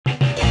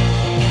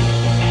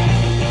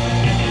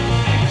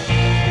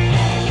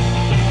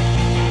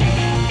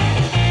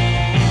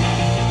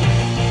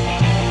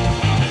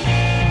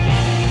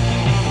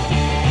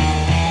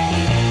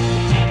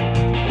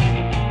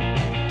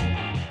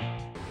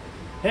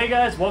Hey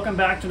guys, welcome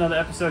back to another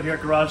episode here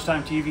at Garage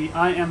Time TV.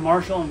 I am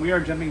Marshall and we are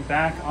jumping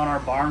back on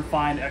our barn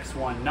find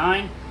X1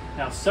 9.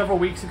 Now several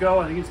weeks ago,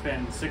 I think it's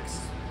been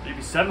 6,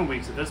 maybe 7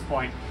 weeks at this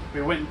point,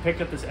 we went and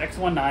picked up this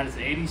X1 9 as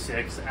an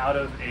 86 out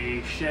of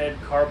a shed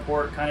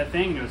carport kind of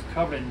thing. It was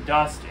covered in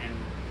dust and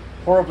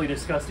horribly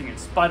disgusting and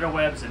spider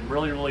webs and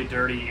really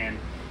dirty, and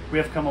we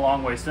have come a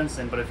long way since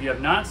then. But if you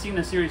have not seen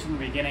the series from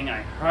the beginning,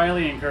 I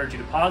highly encourage you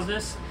to pause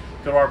this,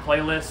 go to our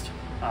playlist.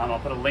 I'll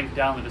put a link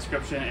down in the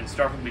description and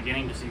start from the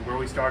beginning to see where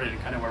we started and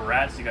kind of where we're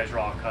at so you guys are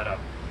all caught up.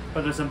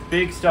 But there's some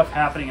big stuff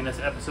happening in this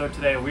episode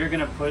today. We're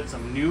going to put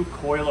some new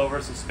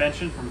coilover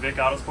suspension from Vick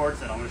Auto,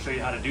 and I'm going to show you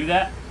how to do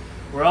that.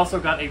 We're also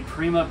got a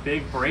Prima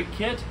big brake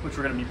kit, which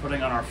we're going to be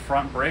putting on our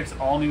front brakes,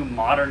 all new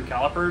modern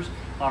calipers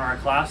on our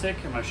Classic.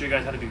 I'm going to show you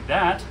guys how to do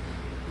that.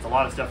 It's a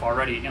lot of stuff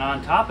already. And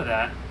on top of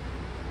that,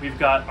 we've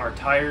got our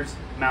tires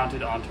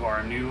mounted onto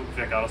our new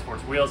Vick Auto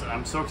wheels, and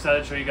I'm so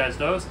excited to show you guys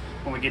those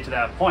when we get to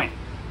that point.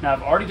 Now,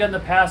 I've already done the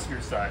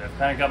passenger side. I've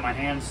kind of got my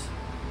hands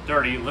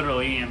dirty,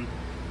 literally, and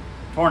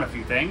torn a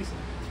few things,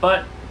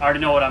 but I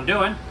already know what I'm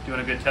doing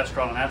a good test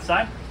run on that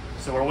side.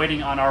 So we're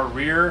waiting on our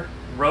rear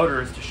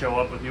rotors to show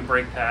up with new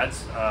brake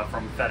pads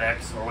from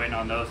FedEx. So we're waiting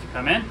on those to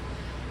come in,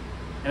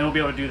 and we'll be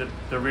able to do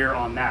the rear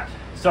on that.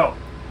 So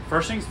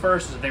first things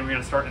first is I think we're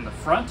going to start in the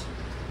front.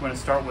 We're going to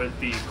start with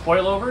the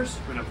coilovers.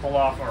 We're going to pull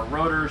off our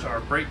rotors, our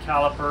brake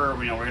caliper.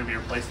 We know we're going to be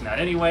replacing that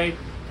anyway.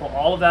 Pull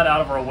all of that out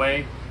of our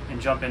way and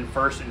jump in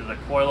first into the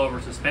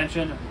coilover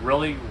suspension.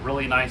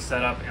 Really nice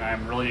setup, and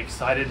I'm really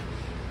excited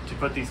to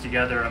put these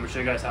together. I'm going to show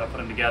you guys how to put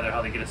them together,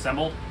 how they get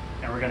assembled,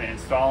 and we're going to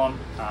install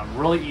them.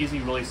 Really easy,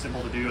 really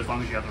simple to do as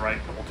long as you have the right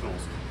couple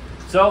tools.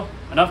 So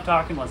enough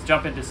talking, let's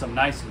jump into some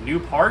nice new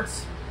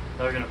parts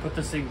that are going to put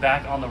this thing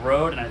back on the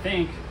road. And I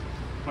think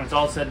when it's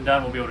all said and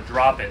done, we'll be able to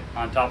drop it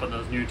on top of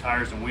those new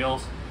tires and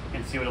wheels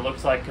and see what it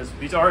looks like, because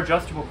these are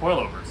adjustable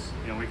coilovers.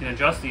 You know, we can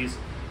adjust these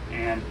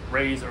and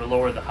raise or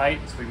lower the height,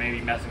 so we may be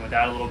messing with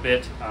that a little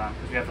bit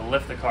because we have to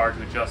lift the car to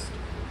adjust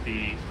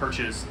the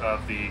perches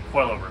of the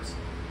coilovers.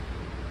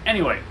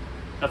 Anyway,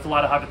 that's a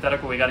lot of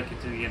hypothetical. We got to get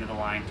to the end of the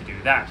line to do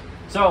that.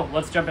 So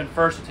let's jump in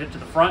first. Let's hit to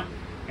the front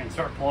and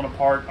start pulling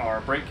apart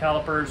our brake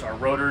calipers, our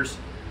rotors,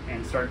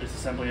 and start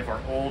disassembly of our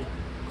old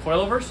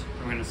coilovers.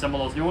 We're going to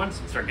assemble those new ones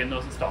and start getting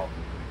those installed.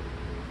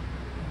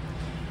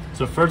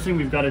 So first thing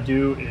we've got to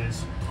do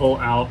is pull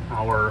out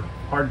our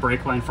hard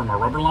brake line from our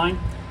rubber line.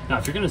 Now,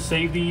 if you're going to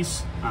save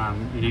these,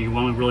 you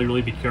want to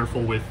really be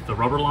careful with the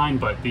rubber line,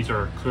 but these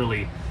are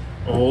clearly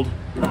old,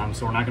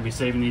 so we're not going to be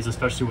saving these,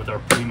 especially with our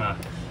Prima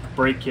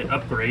brake kit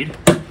upgrade.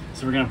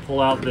 So we're going to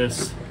pull out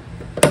these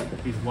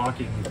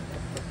locking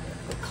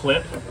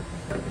clip,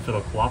 if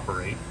it'll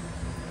cooperate.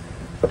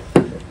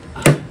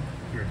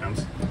 Here it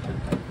comes.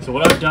 So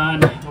what I've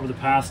done over the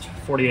past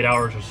 48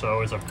 hours or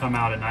so is I've come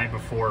out at night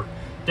before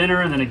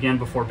dinner and then again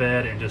before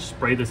bed and just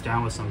sprayed this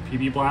down with some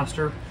PB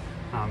Blaster.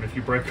 If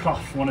you break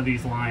off one of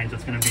these lines,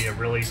 it's going to be a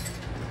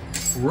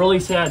really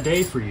sad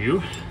day for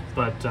you,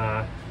 but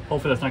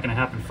hopefully that's not going to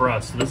happen for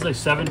us. So this is a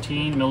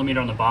 17 millimeter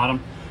on the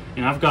bottom,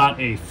 and I've got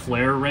a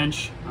flare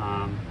wrench.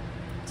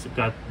 It's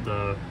got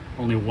the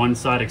only one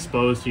side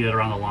exposed to get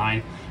around the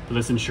line, but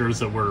this ensures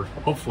that we're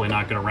hopefully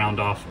not going to round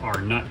off our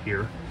nut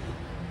here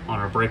on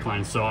our brake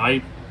line. So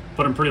I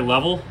put them pretty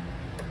level,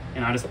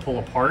 and I just pull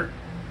apart,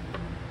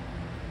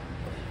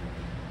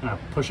 and I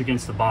push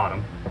against the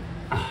bottom.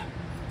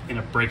 And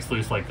it breaks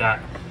loose like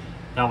that.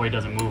 That way it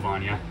doesn't move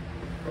on you.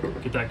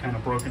 Get that kind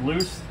of broken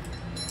loose.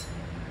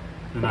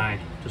 Then I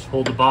just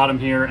hold the bottom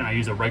here and I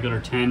use a regular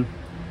 10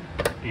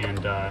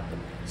 and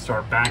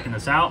start backing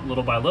this out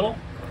little by little.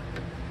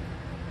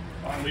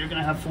 You're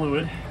gonna have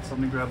fluid, so let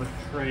me grab a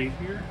tray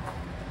here.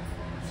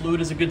 Fluid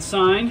is a good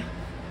sign.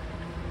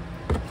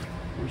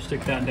 We'll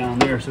stick that down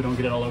there so we don't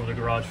get it all over the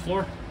garage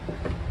floor.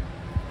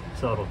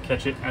 So it'll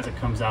catch it as it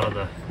comes out of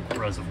the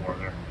reservoir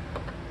there.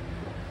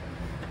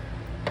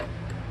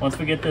 Once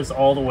we get this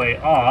all the way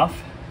off,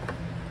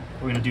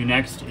 what we're going to do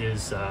next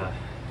is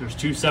there's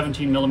two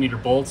 17 millimeter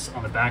bolts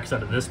on the back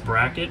side of this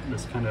bracket,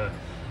 this kind of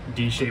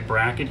D-shaped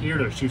bracket here.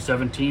 There's two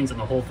 17s and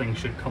the whole thing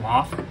should come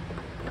off.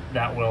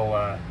 That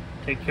will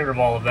take care of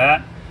all of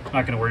that. I'm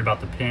not going to worry about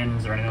the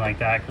pins or anything like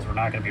that because we're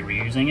not going to be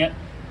reusing it.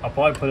 I'll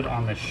probably put it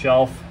on the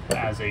shelf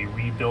as a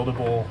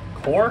rebuildable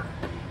core.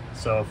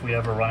 So if we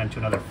ever run into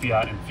another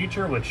Fiat in the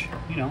future, which,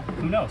 you know,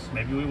 who knows,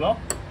 maybe we will,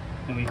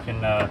 then we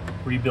can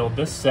rebuild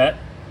this set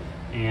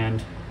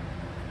and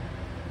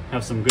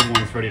have some good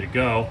ones ready to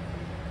go.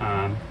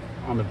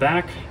 On the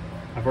back,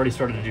 I've already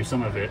started to do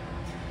some of it,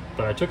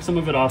 but I took some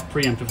of it off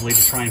preemptively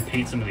to try and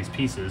paint some of these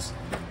pieces.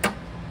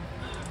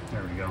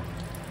 There we go.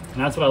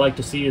 And that's what I like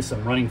to see, is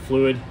some running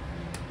fluid.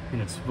 And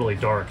it's really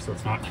dark, so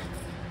it's not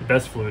the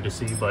best fluid to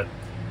see, but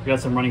we got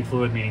some running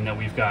fluid, meaning that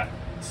we've got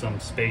some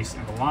space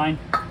in the line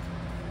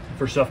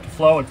for stuff to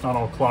flow. It's not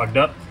all clogged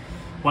up.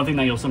 One thing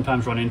that you'll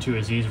sometimes run into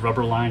is these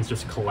rubber lines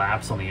just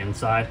collapse on the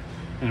inside,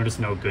 and they're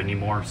just no good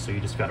anymore, so you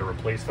just got to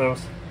replace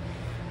those.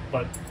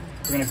 But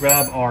we're going to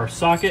grab our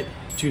socket,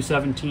 two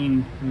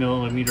 17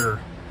 millimeter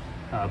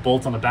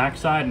bolts on the back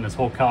side, and this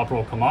whole caliper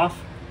will come off.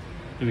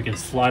 Then we can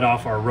slide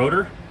off our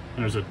rotor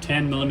and there's a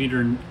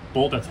 10mm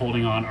bolt that's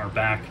holding on our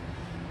back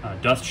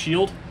dust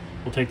shield.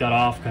 We'll take that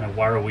off, kind of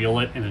wire wheel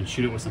it, and then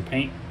shoot it with some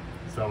paint.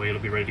 So that way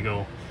it'll be ready to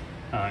go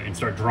and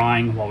start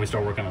drying while we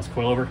start working on this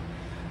coilover.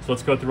 So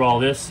let's go through all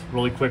this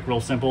really quick, real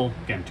simple.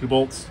 Again, 2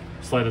 bolts,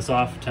 slide this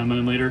off,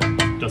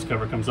 10mm, dust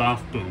cover comes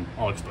off, boom,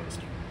 all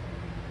exposed.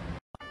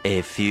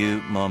 A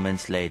few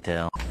moments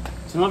later.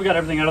 So now we've got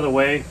everything out of the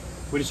way.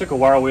 We just took a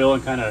wire wheel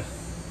and kind of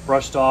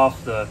brushed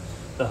off the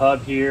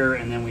hub here,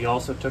 and then we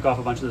also took off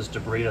a bunch of this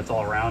debris that's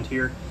all around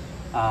here.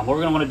 What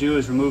we're gonna wanna do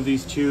is remove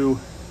these 2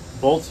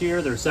 bolts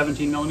here. They're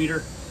 17mm.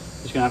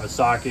 Just gonna have a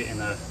socket and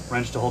a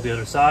wrench to hold the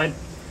other side.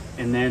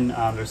 And then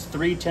there's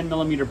 3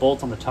 10mm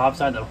bolts on the top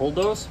side that hold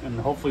those, and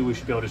hopefully we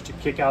should be able just to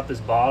kick out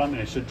this bottom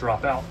and it should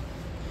drop out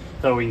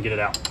so we can get it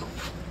out.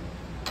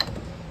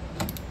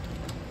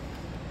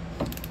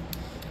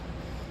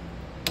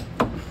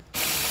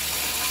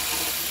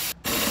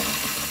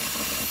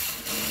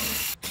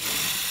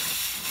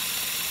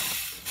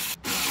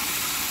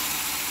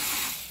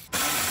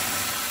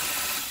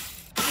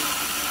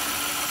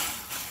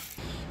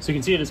 So you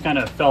can see it just kind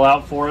of fell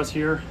out for us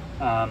here.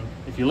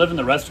 If you live in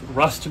the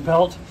Rust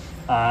Belt,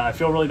 I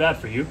feel really bad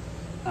for you.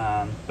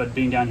 But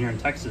being down here in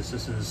Texas,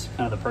 this is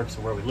kind of the perks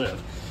of where we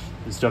live.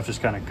 This stuff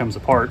just kind of comes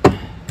apart.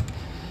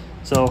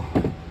 So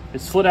it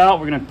slid out.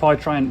 We're gonna probably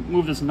try and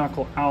move this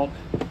knuckle out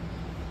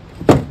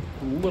a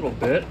little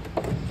bit.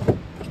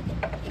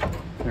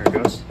 There it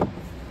goes.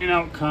 And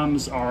out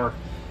comes our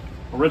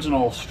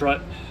original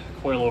strut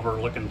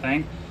coilover looking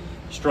thing.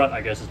 Strut,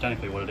 I guess, is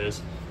technically what it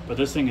is. But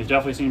this thing has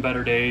definitely seen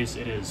better days.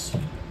 It is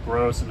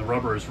gross and the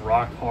rubber is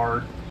rock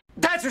hard.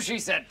 That's what she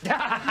said.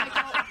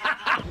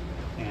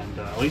 And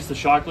at least the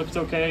shock looks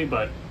okay,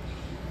 but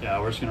yeah,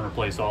 we're just gonna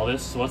replace all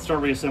this. So let's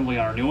start reassembly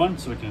on our new one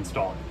so we can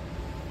install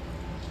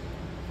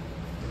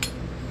it.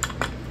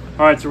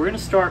 All right, so we're gonna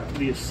start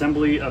the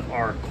assembly of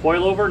our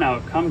coilover. Now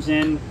it comes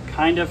in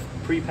kind of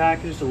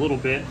pre-packaged a little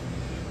bit,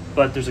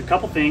 but there's a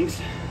couple things.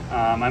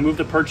 I moved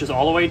the purchase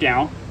all the way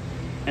down,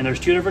 and there's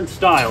 2 different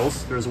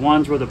styles. There's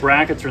ones where the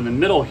brackets are in the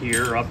middle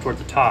here or up towards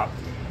the top.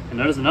 And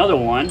there's another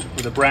one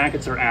where the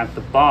brackets are at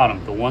the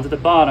bottom. The ones at the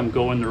bottom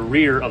go in the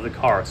rear of the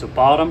car. So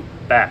bottom,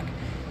 back.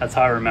 That's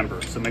how I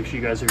remember. So make sure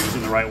you guys are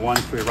using the right one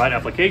for your right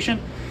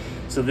application.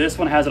 So this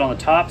one has it on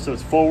the top, so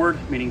it's forward,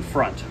 meaning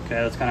front. Okay,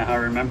 that's kind of how I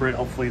remember it.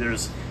 Hopefully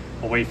there's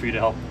a way for you to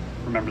help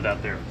remember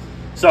that there.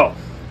 So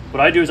what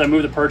I do is I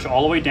move the perch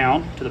all the way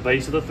down to the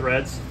base of the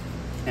threads,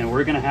 and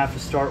we're gonna have to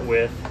start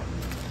with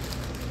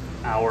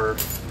our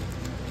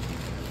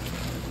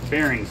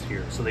bearings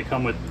here. So they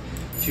come with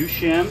 2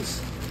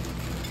 shims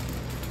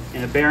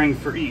and a bearing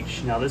for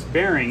each. Now this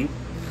bearing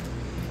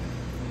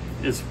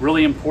is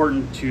really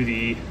important to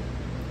the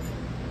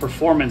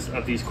performance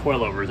of these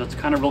coilovers. That's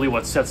kind of really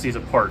what sets these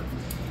apart.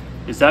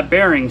 Is that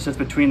bearing sits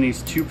between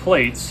these 2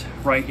 plates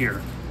right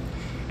here,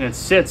 and it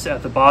sits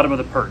at the bottom of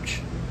the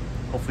perch.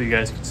 Hopefully you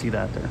guys can see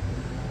that there.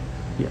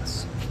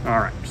 Yes. All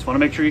right, just want to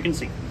make sure you can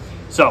see.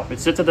 So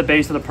it sits at the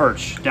base of the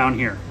perch down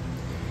here.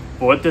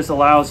 But what this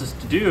allows us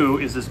to do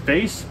is this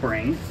base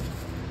spring,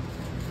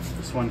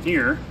 this one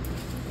here,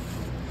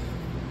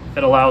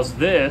 it allows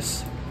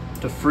this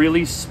to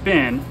freely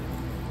spin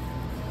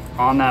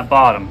on that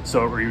bottom,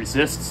 so it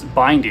resists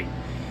binding.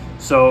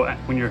 So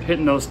when you're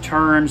hitting those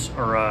turns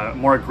or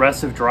more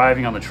aggressive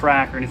driving on the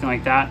track or anything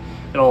like that,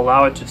 it'll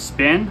allow it to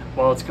spin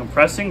while it's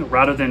compressing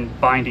rather than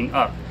binding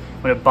up.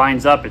 When it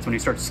binds up, it's when you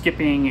start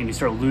skipping and you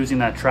start losing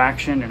that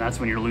traction, and that's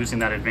when you're losing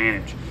that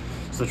advantage.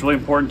 So it's really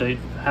important to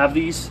have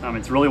these.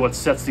 It's really what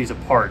sets these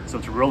apart. So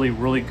it's a really,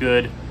 really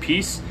good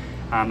piece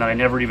that I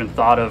never even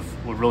thought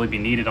of would really be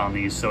needed on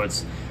these. So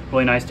it's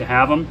really nice to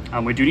have them.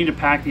 We do need to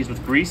pack these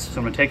with grease. So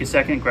I'm gonna take a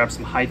second, grab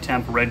some high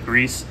temp red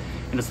grease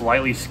and just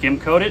lightly skim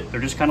coat it. They're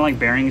just kind of like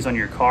bearings on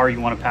your car. You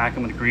wanna pack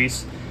them with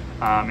grease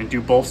and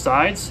do both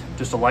sides,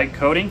 just a light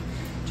coating,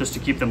 just to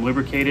keep them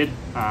lubricated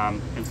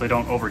and so they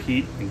don't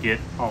overheat and get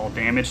all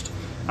damaged.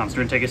 So we're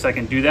gonna take a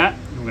second to do that.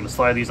 And we're gonna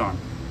slide these on.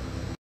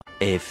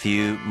 A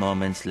few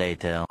moments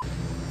later.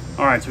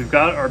 All right, so we've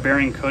got our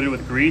bearing coated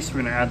with grease.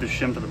 We're gonna add the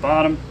shim to the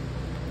bottom,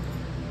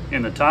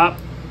 in the top,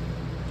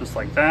 just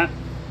like that.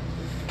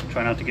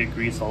 Try not to get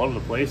grease all over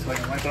the place so I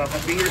can wipe it off my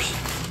fingers.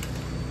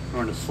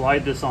 We're gonna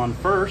slide this on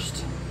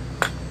first.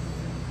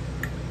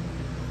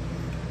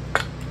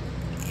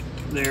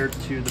 There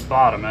to the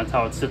bottom. That's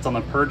how it sits on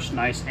the perch,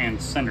 nice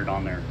and centered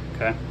on there,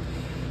 okay?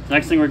 The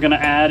next thing we're gonna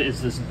add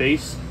is this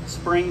base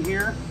spring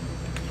here.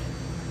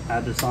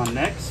 Add this on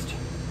next.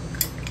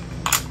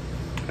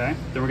 Okay,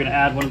 then we're gonna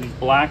add one of these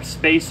black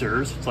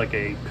spacers. It's like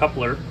a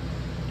coupler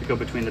to go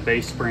between the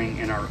base spring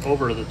and our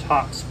over the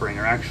top spring,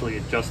 or actually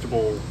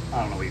adjustable,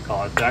 I don't know what you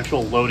call it, the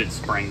actual loaded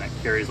spring that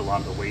carries a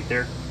lot of the weight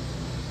there.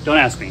 Don't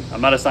ask me,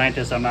 I'm not a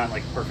scientist, I'm not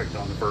like perfect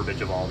on the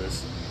verbiage of all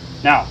this.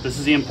 Now, this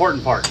is the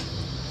important part,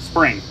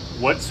 spring.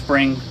 What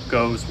spring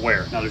goes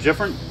where? Now there's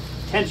different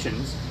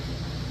tensions,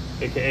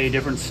 AKA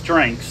different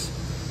strengths,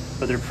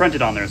 but they're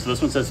printed on there. So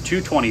this one says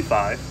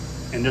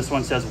 225 and this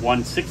one says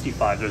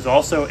 165. There's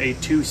also a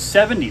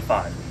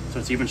 275, so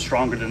it's even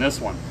stronger than this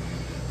one.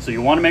 So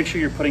you want to make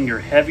sure you're putting your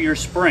heavier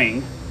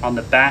spring on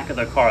the back of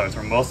the car. That's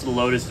where most of the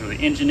load is, that's where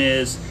the engine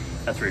is,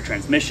 that's where your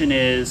transmission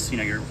is. You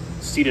know, you're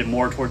seated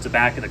more towards the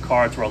back of the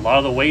car. It's where a lot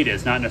of the weight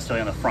is, not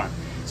necessarily on the front.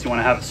 So you want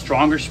to have a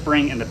stronger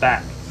spring in the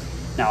back.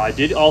 Now, I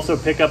did also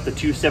pick up the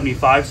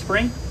 275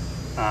 spring,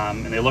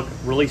 and they look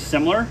really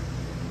similar,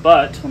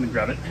 but let me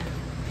grab it.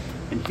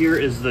 And here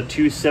is the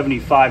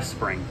 275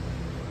 spring.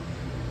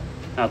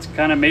 Now, it's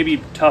kind of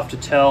maybe tough to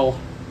tell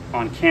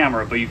on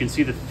camera, but you can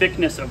see the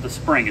thickness of the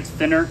spring. It's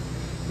thinner,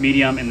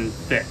 medium, and then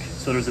thick.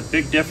 So there's a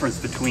big difference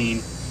between,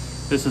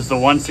 this is the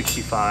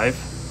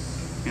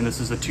 165 and this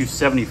is the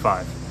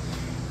 275.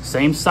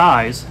 Same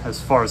size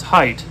as far as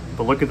height,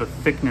 but look at the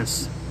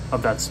thickness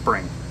of that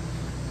spring.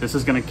 This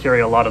is going to carry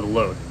a lot of the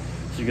load.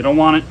 So you're going to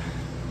want it,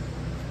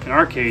 in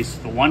our case,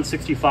 the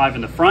 165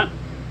 in the front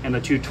and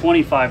the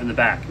 225 in the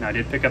back. Now, I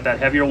did pick up that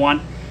heavier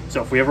one.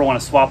 So if we ever want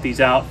to swap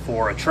these out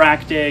for a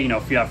track day, you know,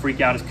 if you have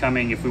freak out is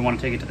coming, if we want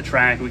to take it to the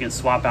track, we can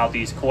swap out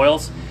these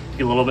coils to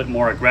get a little bit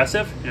more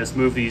aggressive and just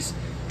move these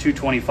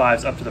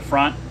 225s up to the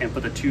front and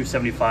put the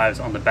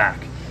 275s on the back.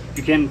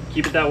 You can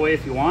keep it that way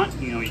if you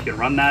want. You know, you can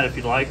run that if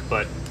you'd like,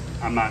 but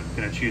I'm not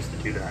going to choose to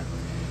do that.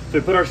 So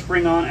we put our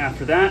spring on.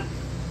 After that,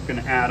 we're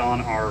going to add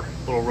on our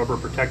little rubber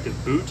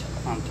protective boot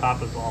on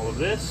top of all of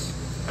this.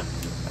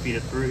 Feed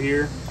it through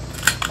here.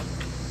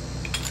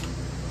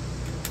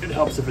 It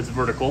helps if it's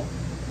vertical,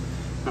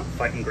 not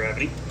fighting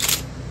gravity.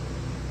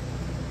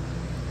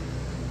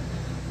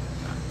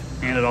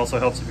 And it also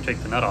helps if you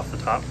take the nut off the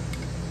top.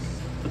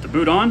 Put the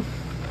boot on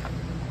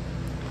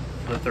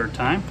for the third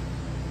time.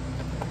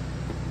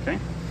 Okay,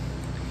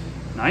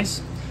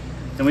 nice.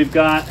 Then we've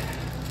got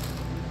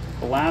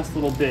the last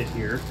little bit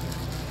here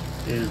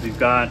is we've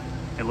got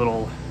a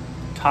little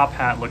top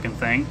hat looking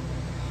thing.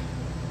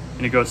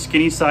 And it goes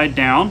skinny side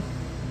down.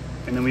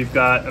 And then we've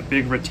got a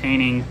big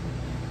retaining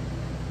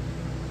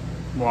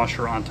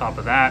washer on top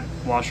of that,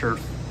 washer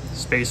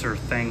spacer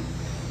thing.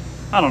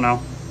 I don't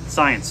know,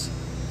 science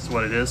is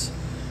what it is.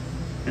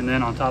 And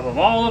then on top of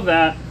all of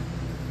that,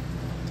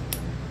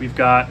 we've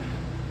got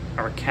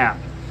our cap.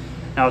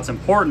 Now, what's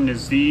important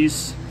is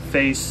these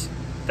face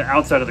the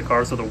outside of the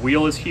car, so the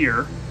wheel is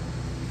here.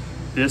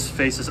 This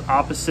faces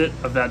opposite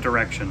of that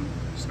direction,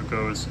 so it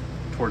goes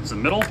towards the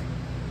middle.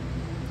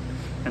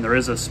 And there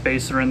is a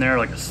spacer in there,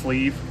 like a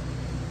sleeve.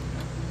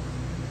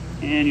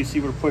 And you see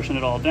we're pushing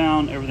it all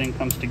down, everything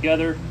comes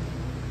together.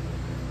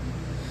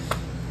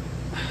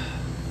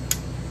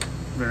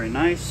 Very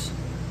nice.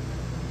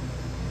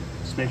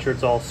 Just make sure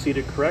it's all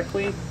seated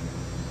correctly.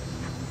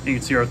 You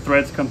can see our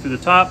threads come through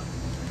the top.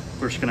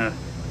 We're just gonna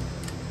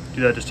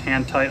do that just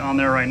hand tight on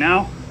there right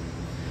now.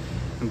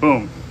 And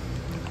boom.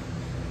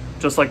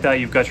 Just like that,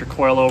 you've got your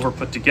coilover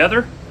put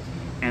together.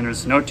 And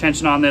there's no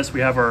tension on this. We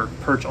have our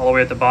perch all the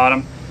way at the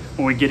bottom.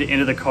 When we get it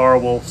into the car,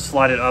 we'll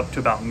slide it up to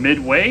about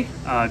midway,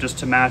 just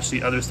to match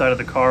the other side of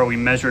the car. We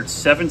measured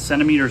 7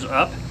 centimeters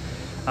up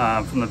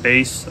from the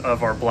base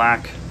of our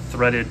black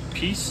threaded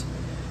piece.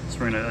 So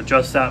we're gonna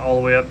adjust that all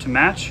the way up to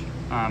match.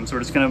 So we're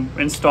just gonna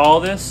install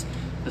this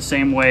the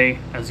same way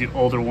as the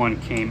older one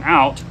came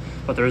out,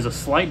 but there is a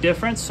slight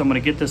difference. So I'm gonna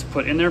get this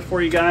put in there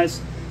for you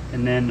guys,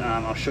 and then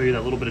I'll show you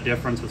that little bit of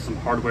difference with some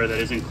hardware that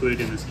is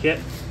included in this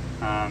kit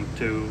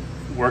to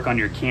work on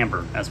your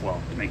camber as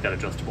well, to make that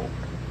adjustable.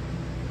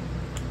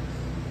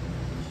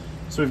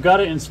 So we've got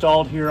it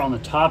installed here on the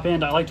top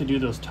end. I like to do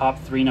those top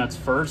 3 nuts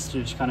first.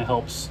 It just kind of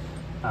helps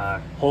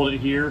hold it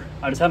here.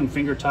 I just have them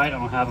finger tight. I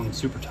don't have them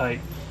super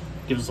tight.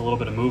 Gives us a little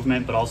bit of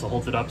movement, but also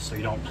holds it up so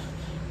you don't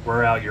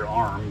wear out your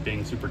arm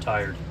being super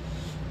tired.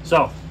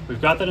 So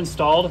we've got that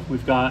installed.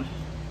 We've got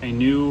a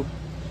new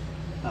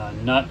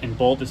nut and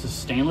bolt. This is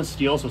stainless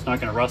steel, so it's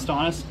not going to rust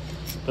on us.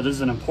 But this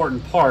is an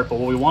important part. But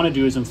what we want to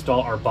do is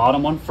install our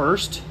bottom one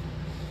first.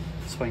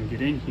 So if I can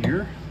get in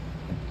here.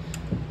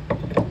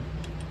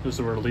 Just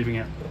so we're leaving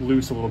it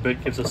loose a little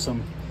bit, gives us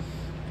some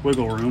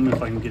wiggle room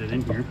if I can get it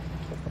in here.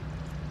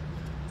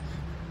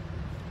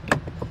 There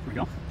we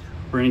go.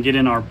 We're gonna get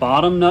in our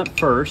bottom nut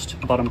first,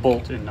 bottom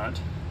bolt and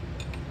nut.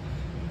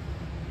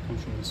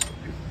 Comes from this way.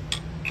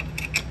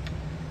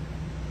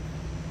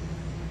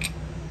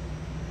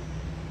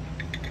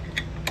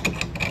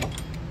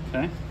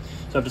 Okay,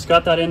 so I've just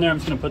got that in there. I'm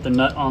just gonna put the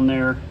nut on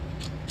there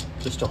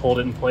just to hold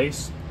it in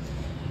place.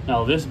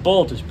 Now this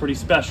bolt is pretty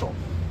special.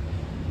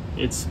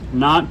 It's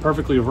not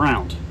perfectly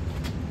round.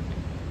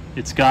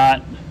 It's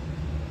got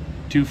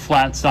 2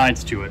 flat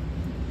sides to it.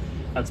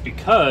 That's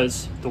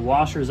because the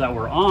washers that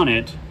were on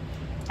it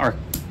are,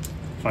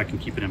 if I can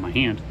keep it in my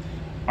hand,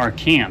 are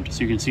cammed.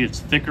 So you can see it's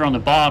thicker on the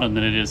bottom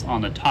than it is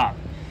on the top.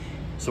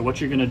 So what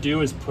you're gonna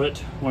do is put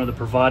one of the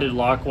provided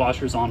lock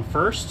washers on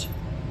first.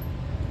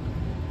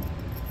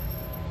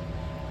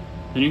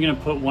 Then you're gonna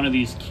put one of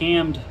these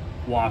cammed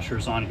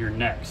washers on here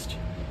next.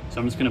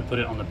 So I'm just gonna put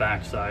it on the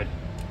back side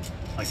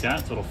like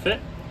that, so it'll fit.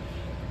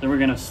 Then we're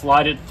gonna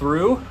slide it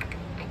through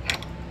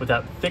with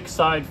that thick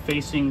side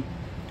facing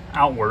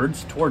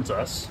outwards towards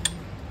us.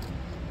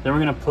 Then we're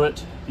gonna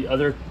put the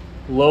other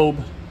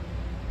lobe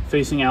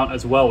facing out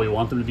as well. We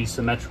want them to be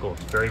symmetrical.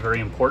 It's very, very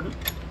important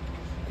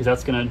because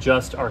that's gonna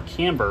adjust our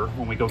camber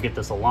when we go get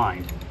this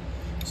aligned.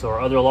 So our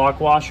other lock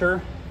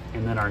washer,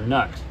 and then our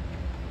nut.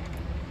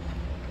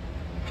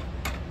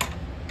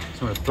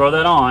 So I'm going to throw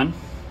that on.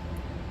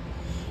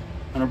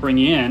 I'm going to bring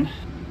you in,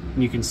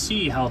 and you can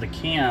see how the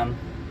cam,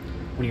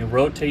 when you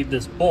rotate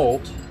this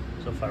bolt,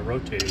 so if I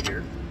rotate it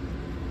here,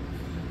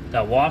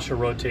 that washer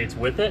rotates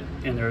with it,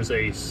 and there's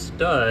a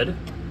stud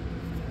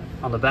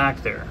on the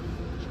back there.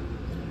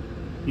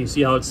 You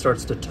see how it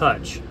starts to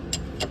touch.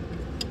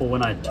 Well,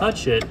 when I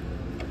touch it,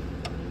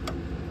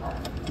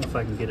 if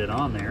I can get it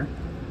on there,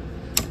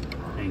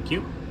 thank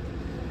you,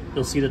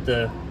 you'll see that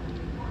the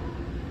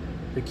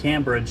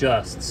camber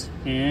adjusts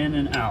in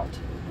and out.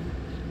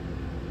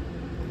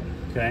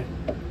 Okay,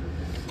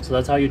 so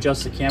that's how you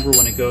adjust the camber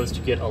when it goes to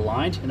get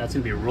aligned, and that's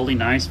going to be really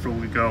nice for when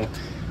we go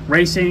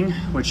racing,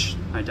 which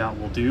I doubt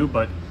we'll do,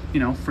 but you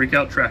know, freak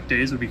out track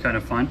days would be kind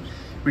of fun.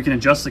 We can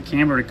adjust the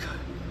camber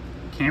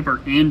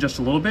in just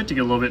a little bit to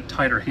get a little bit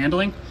tighter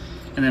handling,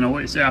 and then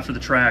always after the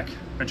track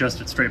adjust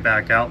it straight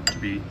back out to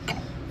be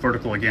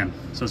vertical again.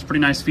 So it's a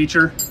pretty nice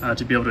feature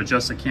to be able to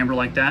adjust the camber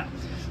like that.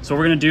 So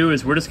what we're going to do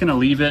is we're just going to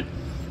leave it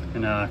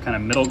in a kind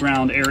of middle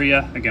ground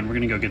area. Again, we're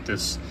going to go get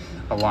this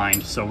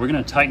aligned. So we're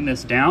going to tighten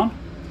this down,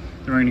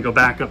 then we're going to go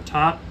back up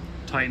top,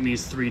 tighten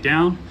these 3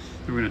 down,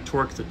 then we're going to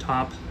torque the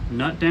top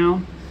nut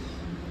down.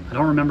 I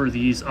don't remember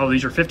these. Oh,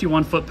 these are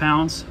 51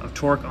 foot-pounds of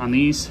torque on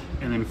these,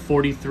 and then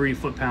 43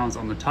 foot-pounds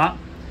on the top.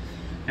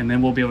 And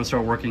then we'll be able to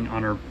start working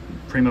on our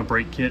Prima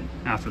brake kit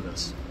after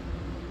this.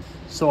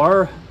 So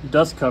our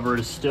dust cover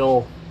is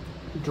still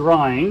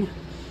drying,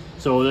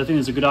 so I think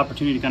it's a good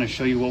opportunity to kind of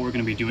show you what we're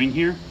going to be doing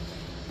here.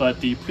 But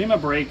the Prima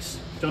brakes,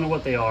 don't know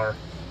what they are.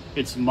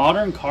 It's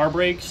modern car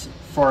brakes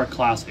for our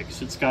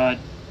classics. It's got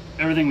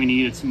everything we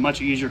need. It's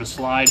much easier to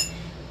slide,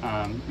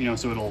 you know,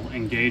 so it'll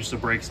engage the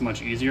brakes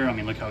much easier. I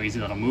mean, look how easy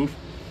that'll move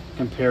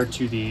compared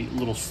to the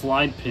little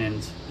slide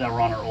pins that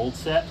were on our old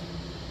set,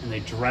 and they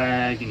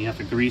drag and you have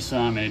to grease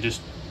them, and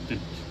the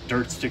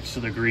dirt sticks to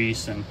the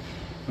grease. And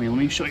I mean, let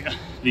me show you.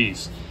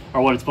 These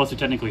are what it's supposed to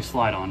technically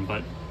slide on,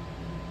 but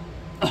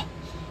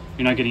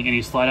you're not getting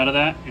any slide out of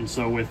that. And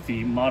so with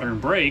the modern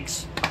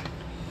brakes,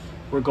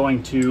 we're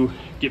going to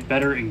get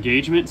better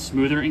engagement,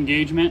 smoother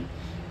engagement,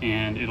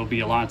 and it'll be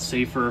a lot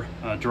safer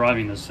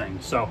driving this thing.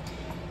 So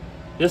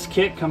this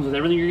kit comes with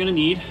everything you're going to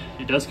need.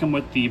 It does come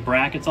with the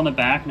brackets on the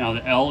back. Now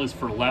the L is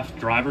for left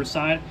driver's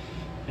side,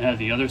 and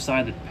the other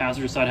side, the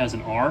passenger side, has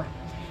an R.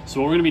 So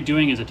what we're going to be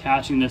doing is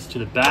attaching this to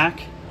the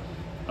back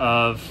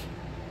of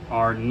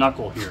our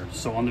knuckle here.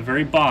 So on the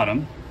very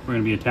bottom, we're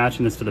going to be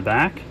attaching this to the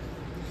back.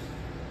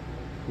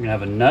 We're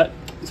going to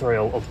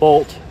have a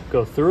bolt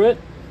go through it.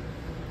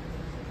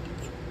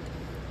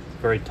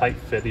 Very tight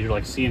fit. These are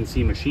like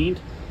CNC machined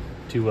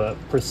to a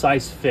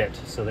precise fit,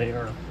 so they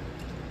are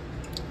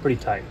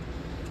pretty tight.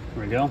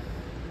 There we go.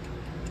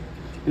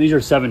 And these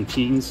are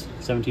 17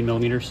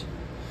 millimeters.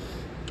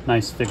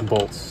 Nice thick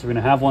bolts. So we're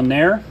going to have one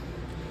there.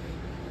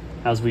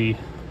 As we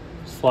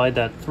slide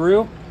that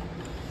through,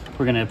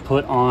 we're going to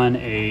put on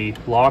a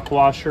lock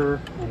washer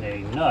and a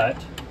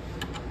nut,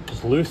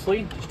 just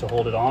loosely, just to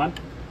hold it on.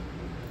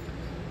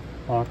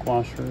 Lock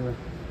washer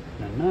and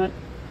a nut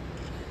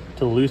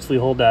to loosely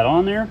hold that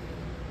on there.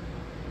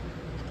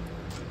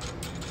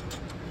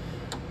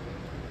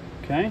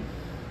 Okay.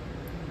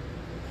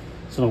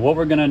 So what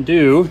we're going to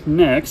do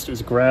next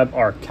is grab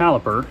our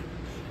caliper,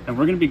 and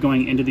we're going to be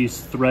going into these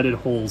threaded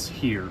holes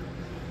here.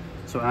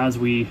 So as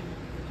we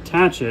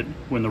attach it,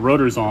 when the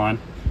rotor's on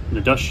and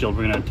the dust shield,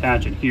 we're going to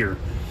attach it here.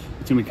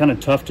 It's going to be kind of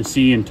tough to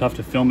see and tough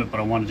to film it, but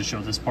I wanted to show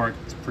this part.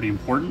 It's pretty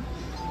important.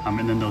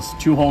 And then those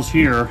 2 holes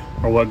here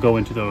are what go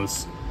into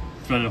those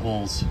threaded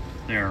holes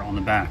there on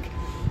the back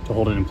to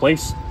hold it in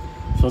place.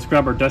 So let's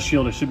grab our dust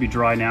shield. It should be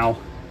dry now.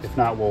 If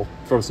not, we'll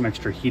throw some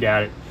extra heat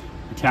at it,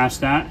 attach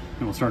that,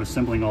 and we'll start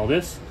assembling all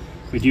this.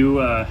 We do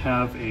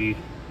have a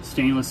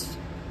steel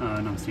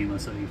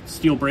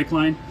brake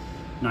line.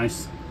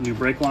 Nice new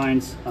brake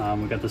lines.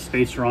 We got the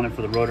spacer on it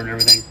for the rotor and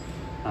everything.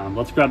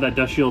 Let's grab that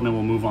dust shield, and then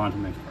we'll move on to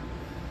the next part.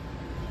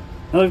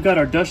 Now we've got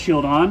our dust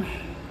shield on.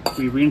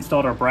 We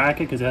reinstalled our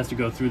bracket because it has to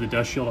go through the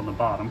dust shield on the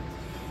bottom.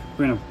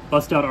 We're going to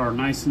bust out our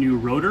nice new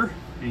rotor,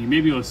 and you may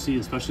be able to see,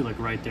 especially like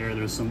right there,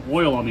 there's some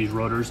oil on these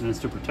rotors, and it's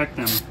to protect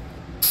them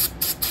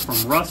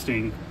from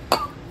rusting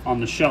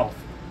on the shelf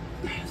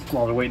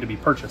while they're waiting to be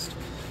purchased.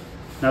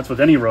 And that's with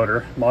any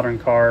rotor, modern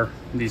car,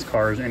 these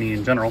cars, any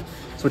in general.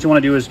 So what you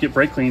want to do is get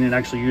brake clean and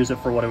actually use it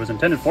for what it was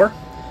intended for,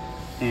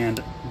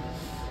 and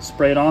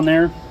spray it on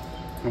there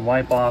and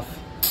wipe off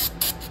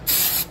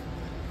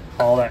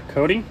all that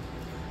coating.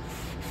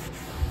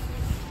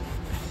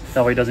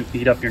 That way it doesn't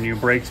heat up your new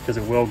brakes, because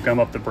it will gum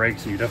up the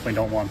brakes, and you definitely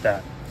don't want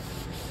that.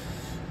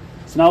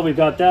 So now we've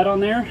got that on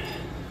there,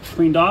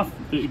 cleaned off.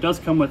 It does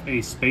come with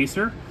a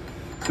spacer.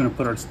 It's going to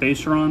put our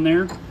spacer on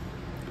there, and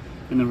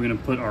then we're going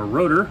to put our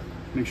rotor,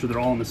 make sure they're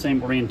all in the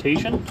same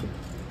orientation.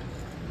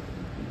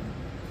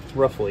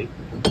 Roughly.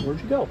 Where'd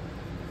you go?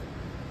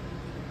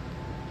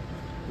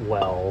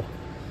 Well,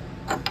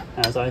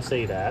 as I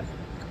say that.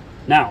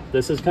 Now,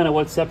 this is kind of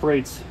what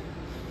separates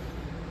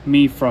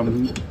me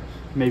from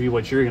maybe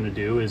what you're going to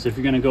do. Is if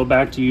you're going to go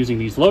back to using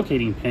these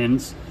locating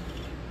pins,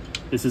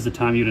 this is the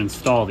time you'd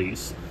install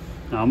these.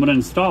 Now I'm going to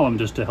install them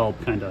just to help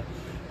kind of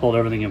hold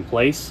everything in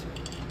place.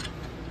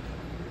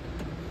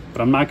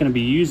 But I'm not going to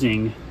be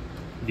using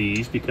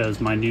these because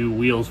my new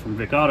wheels from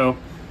Vick Auto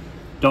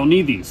don't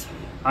need these.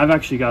 I've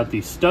actually got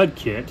the stud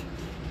kit,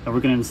 and we're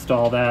going to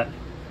install that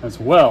as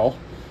well,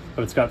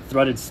 but it's got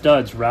threaded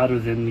studs rather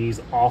than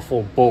these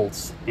awful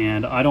bolts,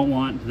 and I don't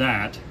want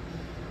that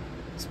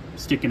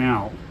sticking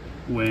out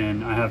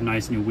when I have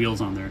nice new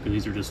wheels on there, because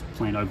these are just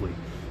plain ugly.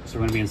 So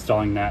we're going to be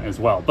installing that as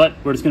well, but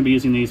we're just going to be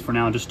using these for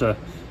now just to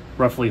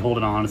roughly hold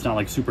it on. It's not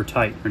like super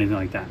tight or anything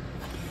like that.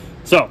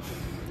 So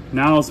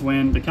now is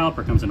when the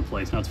caliper comes into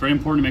place. Now it's very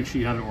important to make sure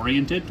you have it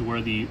oriented to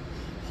where the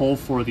hole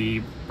for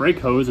the brake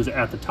hose is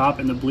at the top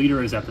and the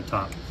bleeder is at the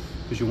top,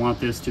 because you want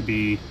this to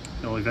be,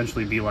 it'll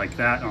eventually be like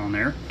that on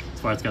there.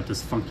 That's why it's got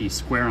this funky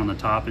square on the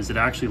top, is it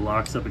actually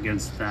locks up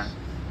against that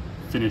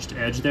finished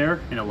edge there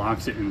and it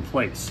locks it in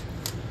place.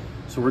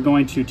 So we're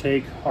going to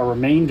take our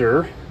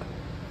remainder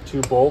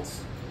 2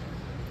 bolts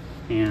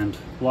and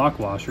lock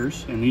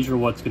washers, and these are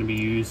what's going to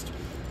be used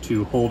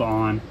to hold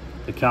on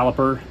the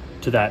caliper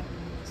to that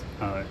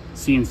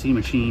CNC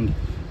machined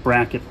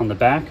bracket on the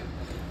back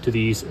to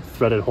these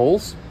threaded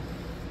holes.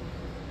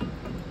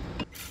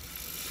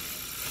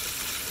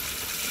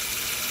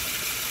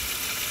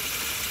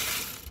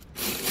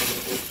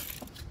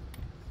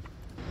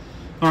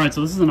 All right,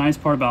 so this is the nice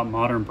part about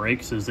modern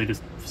brakes, is they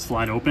just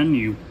slide open.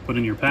 You put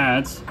in your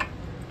pads,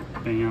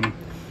 bam,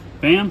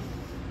 bam.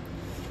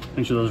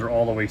 Make sure those are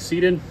all the way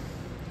seated.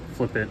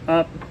 Flip it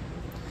up,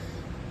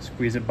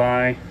 squeeze it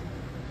by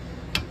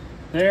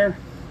there,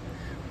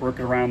 work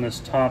it around this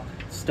top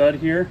stud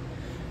here,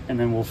 and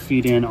then we'll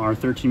feed in our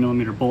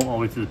 13mm bolt all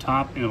the way to the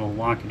top, and it'll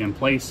lock it in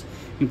place.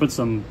 You can put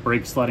some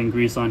brake sliding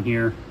grease on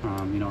here.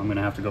 You know, I'm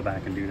gonna have to go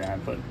back and do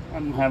that, but I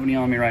don't have any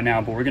on me right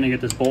now. But we're gonna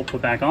get this bolt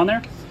put back on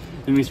there.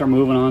 Then we start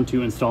moving on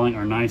to installing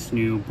our nice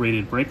new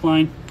braided brake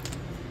line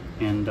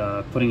and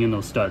putting in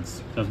those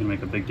studs. That's gonna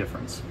make a big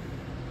difference.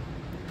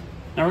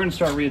 Now we're gonna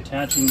start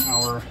reattaching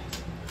our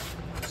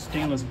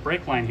stainless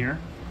brake line here.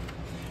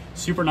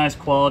 Super nice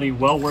quality,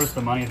 well worth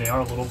the money. They are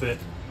a little bit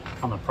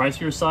on the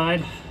pricier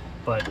side,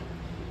 but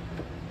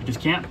you just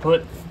can't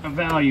put a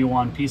value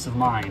on peace of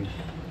mind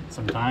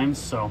sometimes.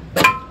 So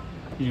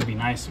these would be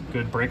nice,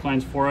 good brake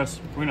lines for us.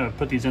 We're gonna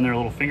put these in there a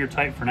little finger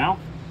tight for now.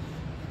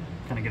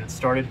 Kind of get it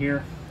started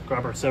here.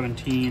 Grab our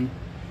 17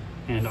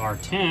 and our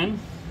 10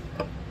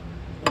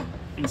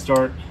 and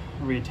start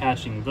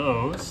reattaching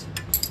those.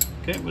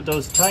 Okay, with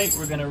those tight,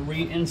 we're gonna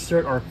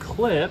reinsert our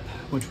clip,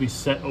 which we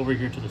set over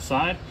here to the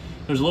side.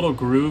 There's a little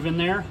groove in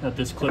there that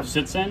this clip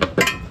sits in.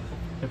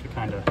 You have to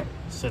kind of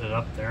set it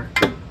up there.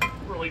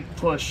 Really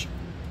push.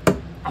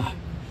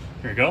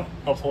 Here you go,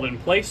 helps hold it in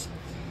place.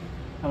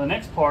 Now the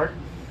next part,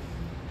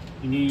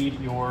 you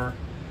need your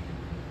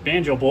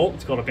banjo bolt.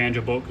 It's called a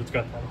banjo bolt because it's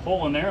got that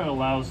hole in there. It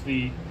allows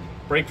the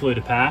brake fluid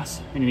to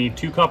pass. And you need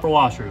 2 copper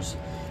washers.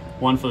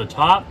 One for the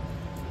top.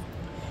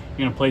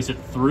 You're gonna place it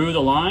through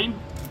the line,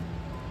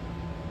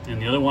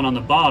 and the other one on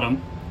the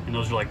bottom, and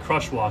those are like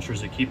crush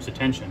washers. It keeps the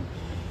tension.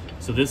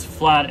 So this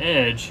flat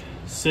edge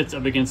sits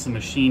up against the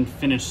machine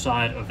finished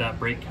side of that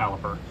brake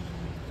caliper.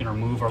 We're gonna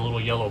remove our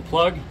little yellow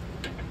plug,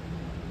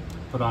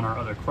 put on our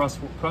other crush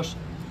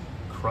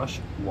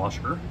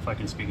washer, if I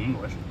can speak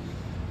English,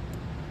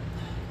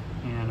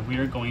 and we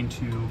are going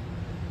to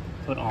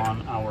put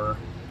on our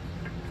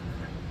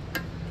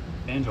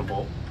banjo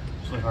bolt.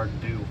 It's really hard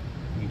to do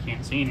when you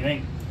can't see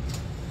anything.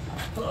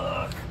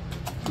 So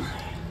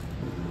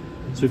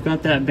we've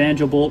got that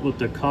banjo bolt with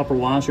the copper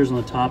washers on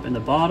the top and the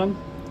bottom,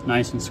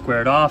 nice and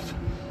squared off,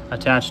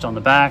 attached on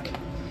the back,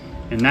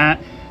 and that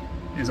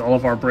is all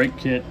of our brake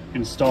kit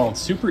installed.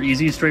 Super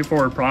easy,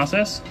 straightforward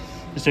process.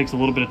 Just takes a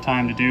little bit of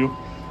time to do.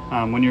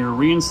 When you're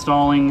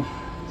reinstalling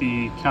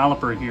the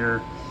caliper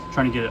here,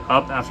 trying to get it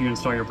up after you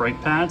install your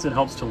brake pads, it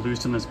helps to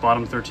loosen this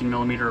bottom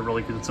 13mm. It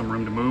really gives it some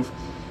room to move.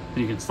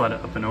 Then you can slide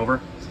it up and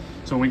over.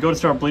 So when we go to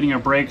start bleeding our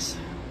brakes,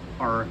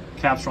 our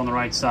caps are on the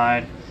right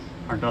side,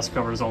 our dust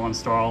cover is all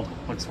installed.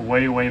 Looks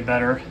way, way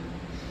better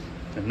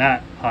than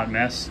that hot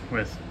mess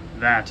with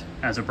that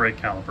as a brake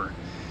caliper.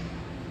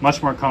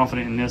 Much more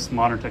confident in this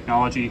modern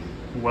technology,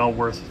 well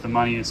worth the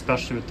money,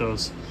 especially with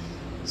those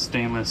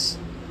stainless,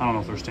 I don't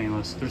know if they're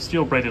stainless, they're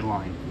steel braided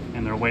line,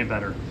 and they're way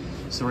better.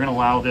 So we're gonna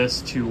allow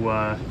this to,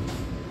 I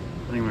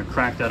think I'm gonna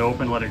crack that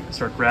open, let it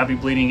start gravity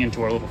bleeding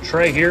into our little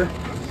tray here.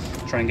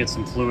 Try and get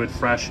some fluid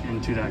fresh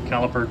into that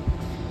caliper.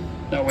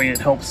 That way it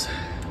helps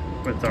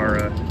with our,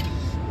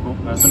 oh,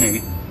 that's an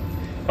 8.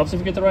 Helps if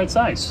you get the right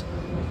size.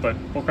 But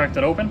we'll crack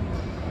that open,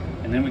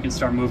 and then we can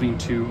start moving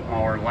to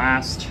our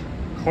last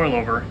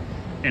coilover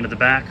into the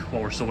back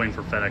while we're still waiting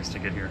for FedEx to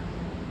get here.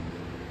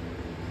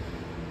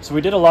 So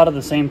we did a lot of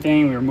the same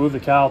thing. We removed the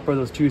caliper,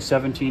 those 2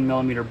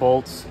 17mm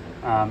bolts,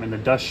 and the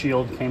dust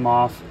shield came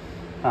off.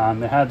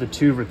 They had the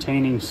 2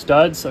 retaining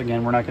studs.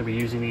 Again, we're not going to be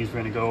using these.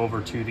 We're going to go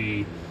over to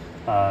the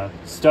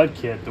stud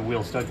kit, the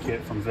wheel stud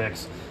kit from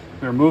Vick's.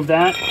 We removed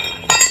that.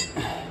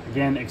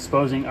 Again,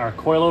 exposing our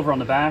coilover on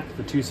the back,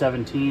 the 2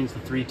 17s, the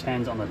 3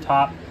 10s on the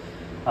top.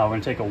 We're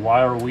going to take a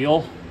wire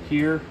wheel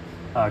here,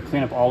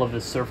 clean up all of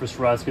this surface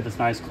rust, get this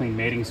nice clean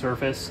mating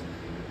surface,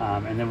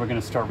 and then we're going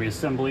to start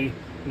reassembly.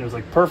 And it was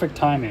like perfect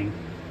timing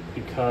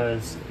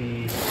because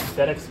the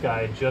FedEx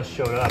guy just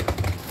showed up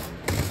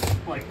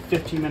like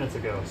 15 minutes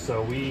ago,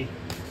 so we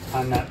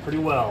timed that pretty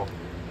well.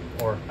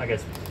 Or I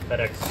guess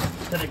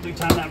FedEx technically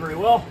timed that very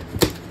well.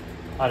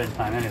 I didn't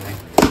time anything.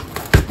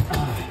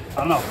 I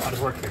don't know, I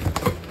just work here.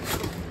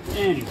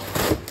 Anyway,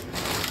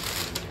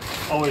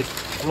 always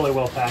really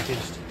well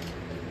packaged.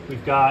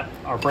 We've got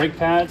our brake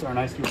pads, our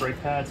nice new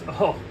brake pads.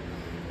 Oh,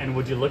 and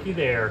would you looky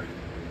there,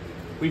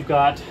 we've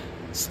got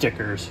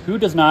stickers. Who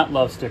does not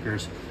love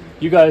stickers?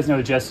 You guys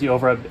know Jesse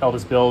over at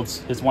Eldest Builds,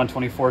 his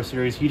 124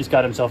 series. He just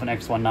got himself an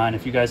X1.9.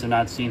 If you guys have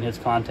not seen his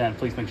content,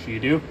 please make sure you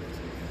do.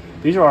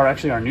 These are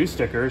actually our new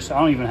stickers. I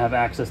don't even have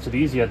access to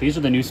these yet. These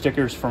are the new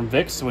stickers from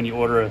Vick. So when you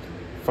order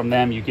from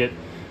them, you get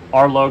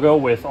our logo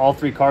with all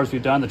 3 cars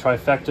we've done, the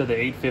trifecta, the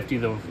 850,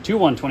 the 2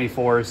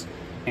 124s,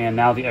 and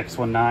now the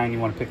X1.9. You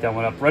want to pick that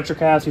one up.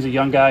 Retrocast, he's a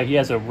young guy. He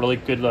has a really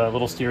good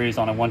little series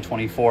on a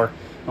 124.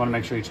 You want to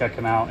make sure you check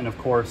him out. And of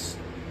course,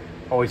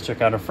 always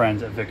check out our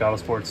friends at Vick Auto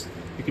Sports.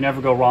 You can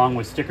never go wrong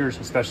with stickers,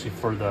 especially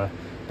for the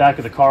back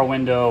of the car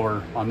window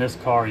or on this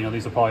car. You know,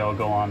 these will probably all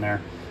go on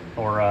there,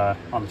 or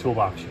on the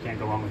toolbox. You can't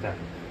go wrong with that.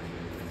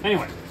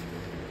 Anyway,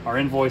 our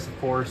invoice, of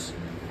course.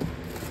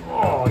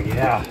 Oh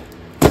yeah,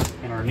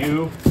 and our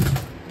new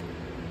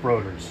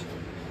rotors,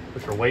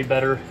 which are way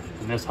better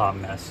than this hot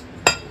mess.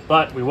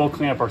 But we will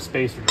clean up our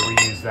spacer to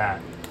reuse that.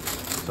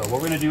 So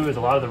what we're going to do is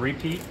a lot of the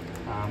repeat.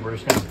 We're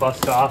just going to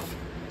bust off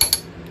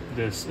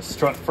this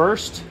strut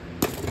first,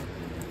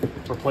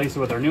 replace it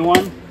with our new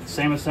one.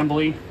 Same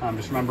assembly.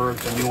 Just remember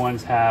the new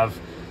ones have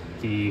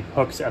the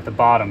hooks at the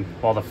bottom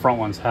while the front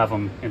ones have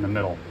them in the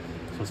middle.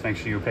 So let's make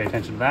sure you pay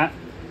attention to that.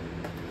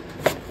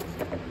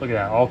 Look at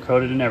that, all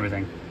coated and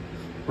everything.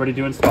 Ready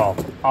to install.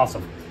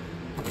 Awesome.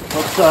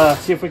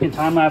 Let's see if we can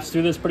time lapse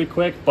through this pretty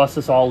quick, bust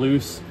this all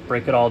loose,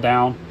 break it all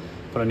down,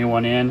 put a new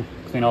one in,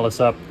 clean all this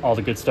up, all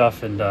the good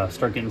stuff, and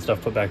start getting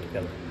stuff put back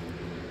together.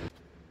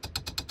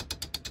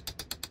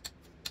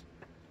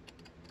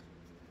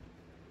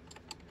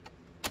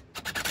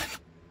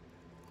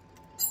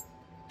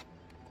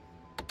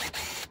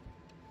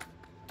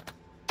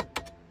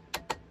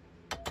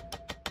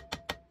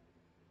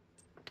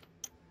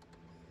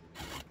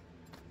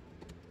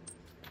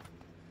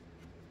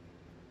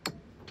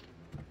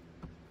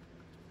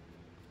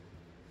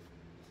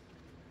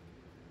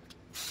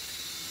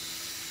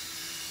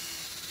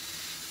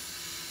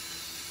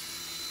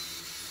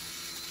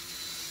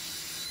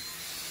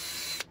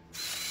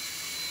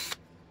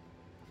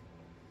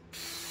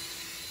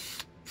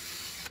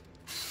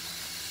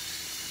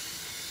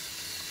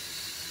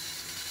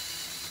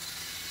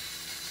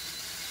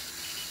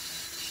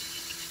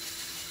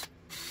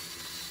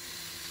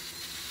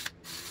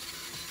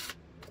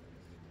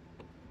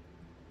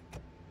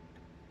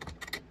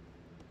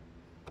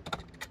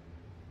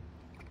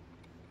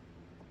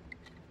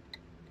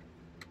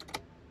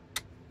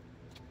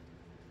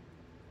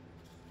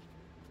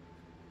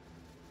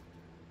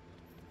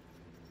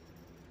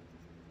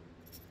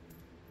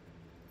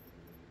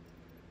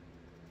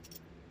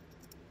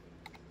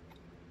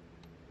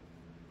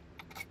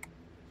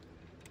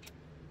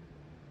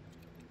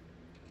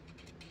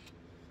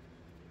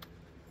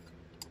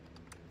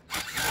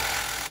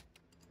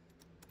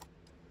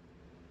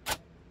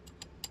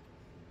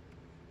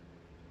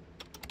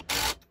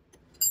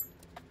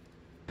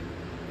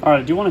 All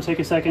right, I do want to take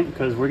a second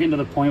because we're getting to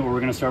the point where we're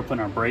going to start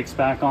putting our brakes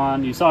back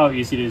on. You saw how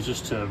easy it is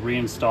just to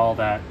reinstall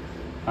that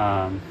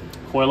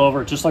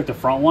coilover, just like the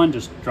front one.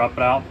 Just drop it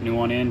out, new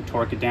one in,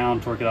 torque it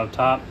down, torque it up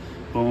top,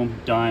 boom,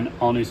 done,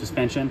 all new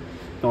suspension.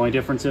 The only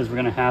difference is we're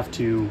going to have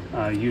to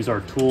use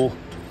our tool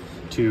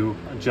to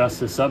adjust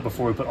this up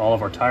before we put all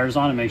of our tires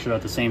on and make sure they're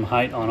at the same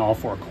height on all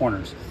 4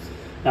 corners.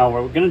 Now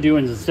what we're going to do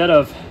is, instead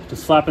of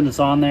just slapping this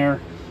on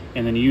there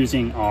and then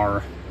using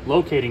our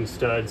locating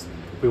studs,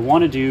 we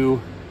want to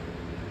do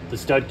the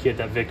stud kit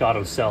that Vick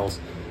Auto sells.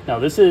 Now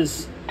this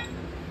is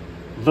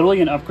literally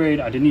an upgrade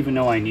I didn't even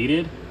know I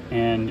needed,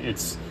 and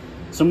it's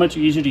so much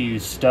easier to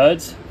use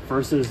studs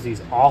versus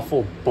these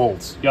awful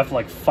bolts. You have to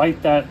like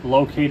fight that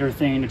locator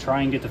thing to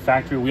try and get the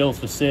factory wheels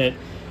to sit,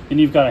 and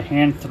you've got to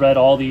hand thread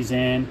all these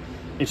in.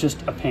 It's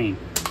just a pain.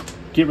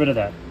 Get rid of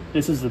that.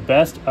 This is the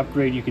best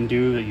upgrade you can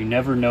do that you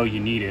never know you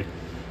need it,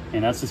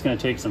 and that's just going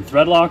to take some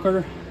thread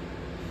locker,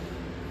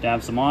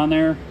 dab some on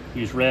there,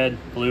 use red,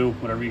 blue,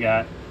 whatever you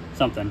got,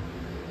 something.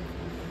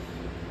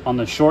 On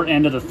the short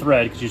end of the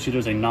thread, because you see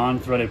there's a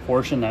non-threaded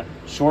portion, that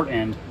short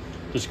end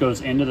just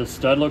goes into the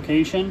stud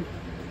location.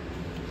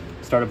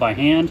 Started by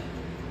hand,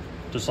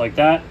 just like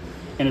that.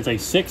 And it's a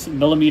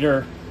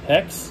 6mm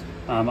hex.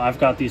 I've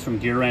got these from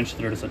Gear Wrench.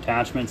 They're just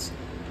attachments,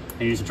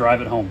 and you just drive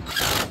it home.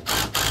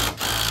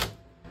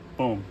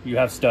 Boom, you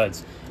have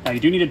studs. Now you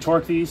do need to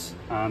torque these.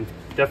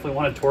 Definitely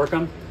want to torque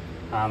them.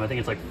 I think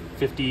it's like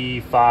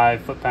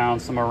 55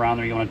 foot-pounds, somewhere around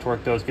there. You want to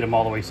torque those, get them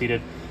all the way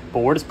seated. But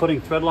we're just putting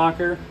thread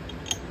locker,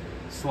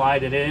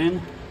 slide it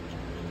in,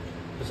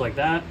 just like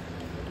that.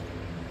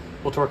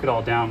 We'll torque it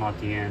all down at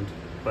the end.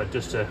 but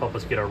just to help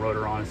us get our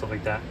rotor on and stuff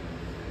like that.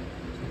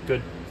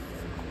 Good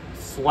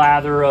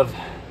slather of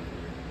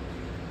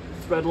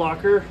thread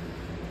locker.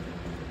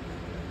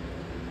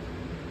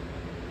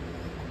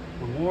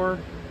 One more.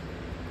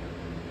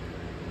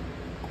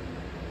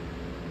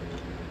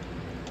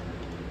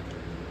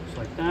 Just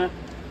like that.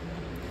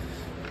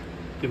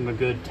 Give them a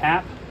good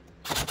tap.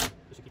 Just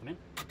to keep them in.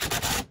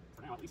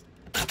 For now, at least.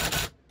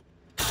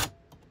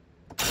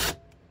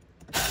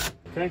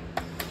 Okay.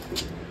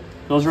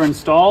 Those are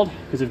installed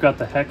because we've got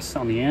the hex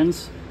on the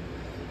ends.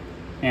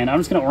 And I'm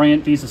just going to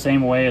orient these the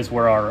same way as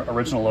where our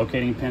original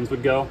locating pins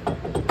would go.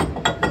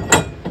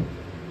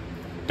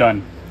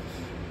 Done.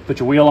 Put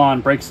your wheel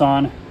on, brakes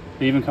on.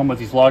 They even come with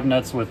these lug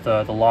nuts with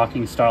the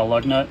locking style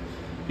lug nut.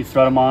 You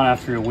thread them on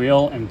after your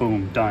wheel and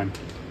boom, done.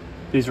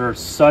 These are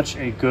such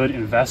a good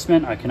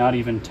investment. I cannot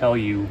even tell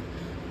you.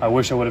 I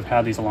wish I would have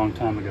had these a long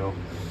time ago.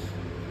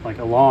 Like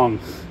a long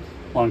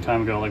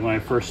time ago, like when I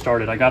first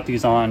started. I got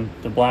these on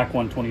the black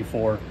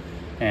 124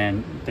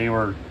 and they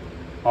were,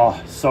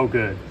 oh, so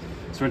good.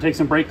 So we're gonna take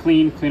some brake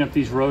clean up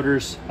these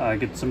rotors,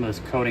 get some of this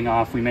coating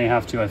off. We may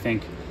have to, I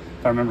think,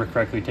 if I remember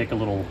correctly, take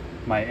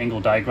my angle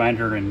die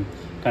grinder and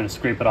kind of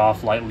scrape it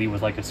off lightly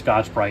with like a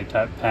Scotch-Brite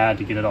type pad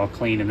to get it all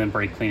clean, and then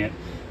brake clean it,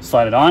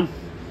 slide it on.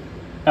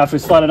 After we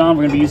slide it on,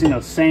 we're gonna be using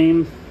those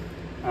same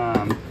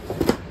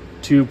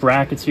two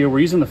brackets here. We're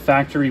using the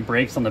factory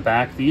brakes on the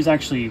back. These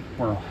actually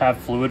have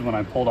fluid when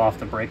I pulled off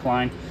the brake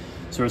line.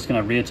 So we're just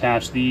gonna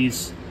reattach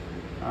these.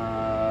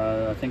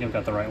 I think I've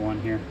got the right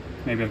one here.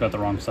 Maybe I've got the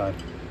wrong side.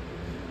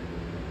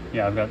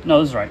 Yeah, no,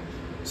 this is right.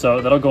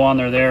 So that'll go on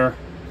there.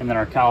 And then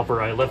our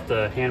caliper, I left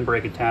the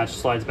handbrake attached,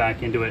 slides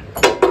back into it.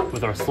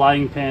 With our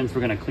sliding pins,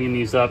 we're gonna clean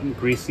these up,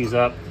 grease these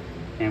up,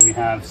 and we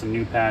have some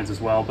new pads as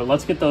well. But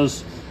let's get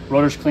those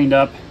rotors cleaned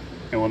up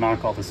and we'll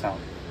knock all this out.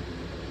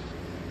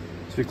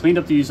 So we cleaned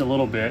up these a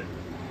little bit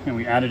and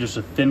we added just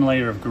a thin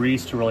layer of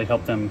grease to really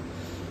help them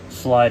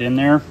slide in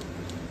there.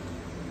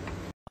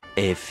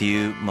 A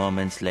few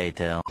moments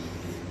later.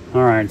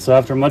 All right, so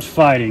after much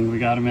fighting, we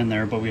got them in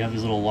there, but we have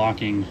these little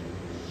locking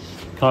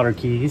cotter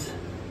keys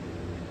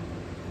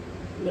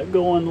that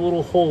go in the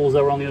little holes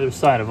that were on the other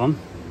side of them.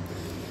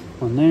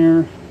 One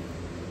there.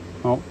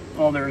 Oh,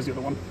 there's the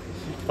other one.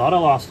 Thought I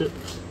lost it.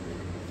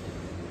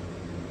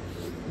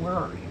 Where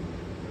are you?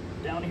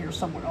 Down here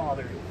somewhere. Oh,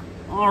 there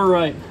you are. All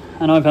right.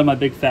 I know I've had my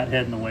big fat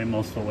head in the way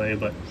most of the way,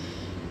 but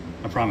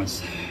I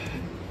promise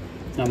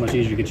it's not much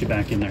easier to get you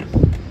back in there.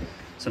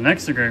 So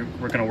next thing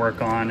we're going to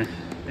work on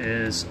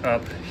is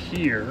up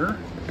here.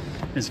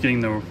 Is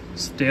getting the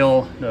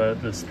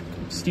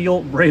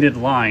steel braided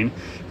line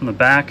from the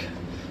back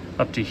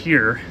up to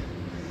here.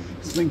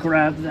 So we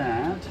grab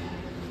that.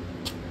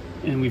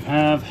 And we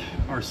have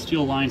our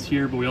steel lines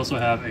here, but we also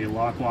have a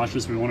lock washer,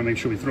 so we want to make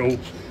sure we throw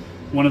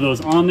one of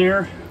those on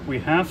there. We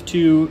have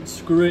to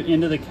screw it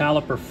into the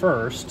caliper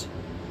first,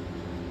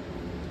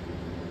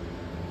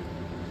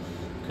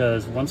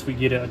 because once we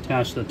get it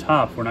attached to the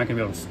top, we're not going to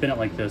be able to spin it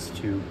like this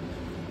to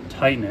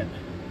tighten it.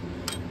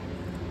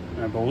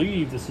 And I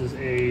believe this is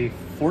a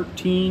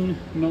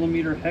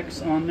 14mm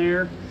hex on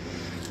there.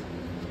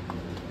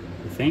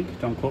 I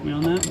think. Don't quote me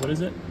on that. What is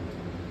it?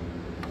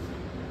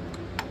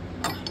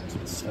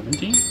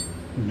 17?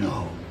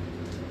 No.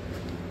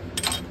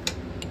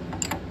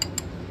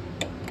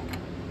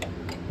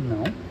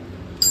 No.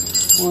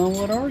 Well,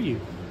 what are you?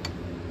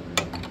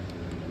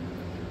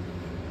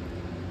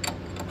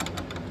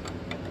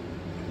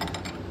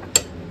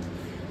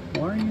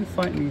 Why are you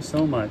fighting me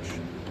so much?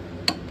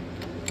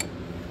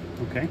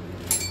 Okay.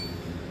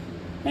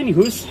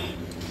 Anywho's,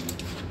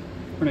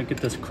 we're gonna get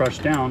this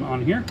crushed down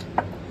on here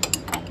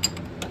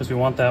because we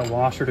want that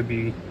washer to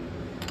be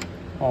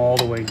all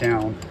the way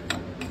down.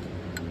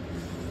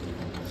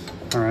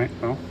 All right,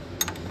 well,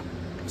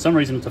 for some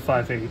reason it's a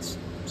 5/8,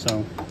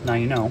 so now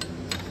you know.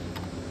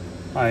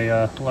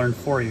 I learned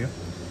for you.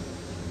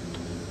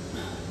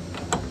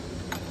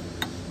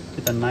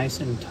 Get that nice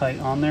and tight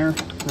on there.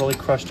 Really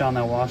crush down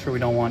that washer. We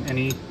don't want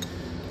any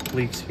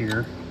leaks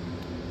here.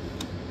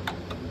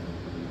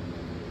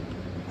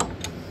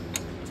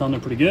 It's on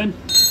there pretty good.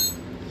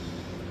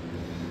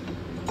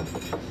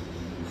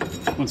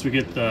 Once we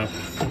get the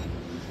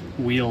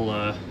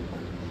wheel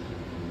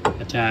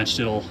attached,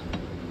 it'll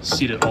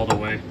seat it all the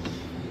way.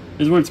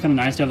 This is where it's kind of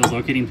nice to have those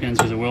locating pins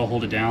because it will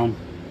hold it down.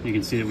 You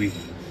can see that we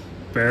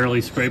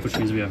barely scrape, which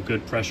means we have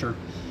good pressure,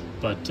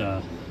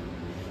 but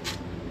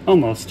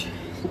almost.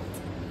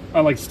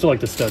 I still like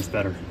the studs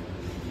better.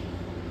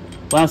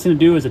 Last thing to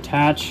do is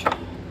attach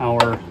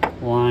our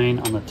line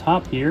on the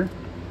top here.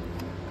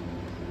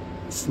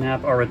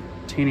 Snap our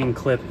retaining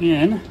clip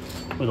in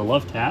with a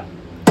love tap.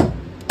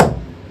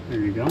 There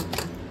you go.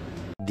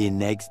 The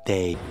next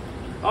day.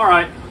 All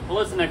right, well,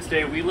 it's the next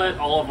day. We let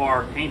all of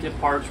our painted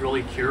parts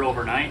really cure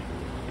overnight,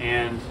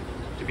 and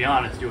to be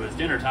honest, it was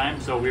dinner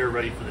time, so we were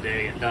ready for the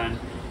day and done.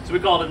 So we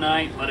called it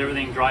night, let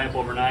everything dry up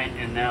overnight,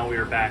 and now we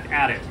are back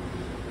at it.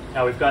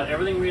 Now we've got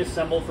everything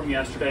reassembled from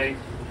yesterday.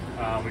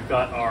 We've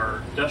got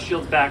our dust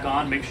shields back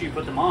on. Make sure you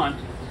put them on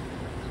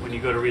when you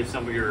go to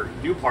reassemble your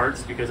new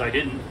parts, because I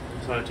didn't.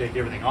 So I had to take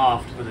everything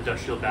off to put the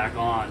dust shield back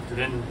on to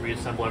then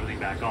reassemble everything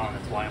back on.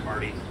 That's why I'm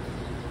already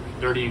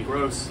dirty and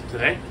gross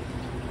today.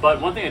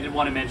 But one thing I did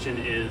want to mention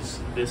is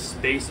this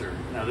spacer.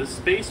 Now this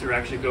spacer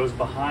actually goes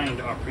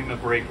behind our Prima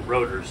brake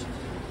rotors.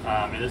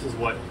 And this is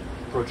what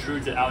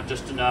protrudes it out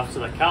just enough so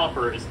the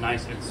caliper is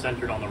nice and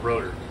centered on the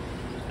rotor.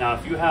 Now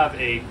if you have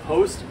a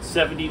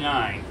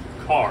post-79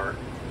 car,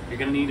 you're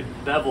going to need to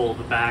bevel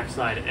the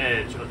backside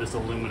edge of this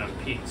aluminum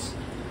piece.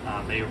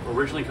 They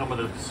originally come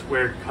with a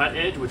squared cut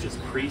edge, which is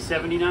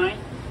pre-79,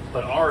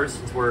 but ours,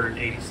 since we're an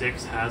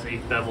 86, has a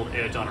beveled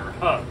edge on our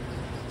hub.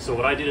 So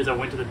what I did is I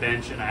went to the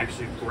bench and I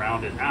actually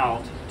ground it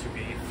out to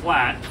be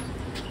flat,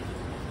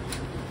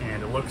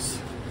 and it looks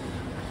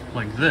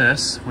like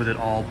this with it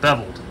all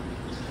beveled.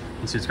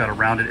 You see it's got a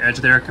rounded edge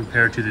there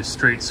compared to the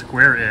straight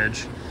square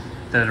edge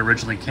that it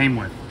originally came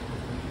with.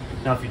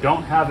 Now if you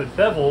don't have it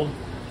beveled,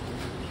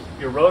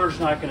 your rotor's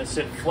not going to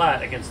sit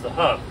flat against the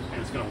hub, and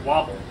it's going to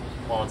wobble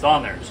while it's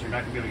on there, so you're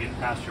not going to be able to get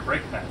past your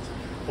brake pads.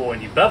 But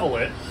when you bevel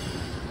it,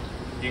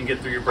 you can get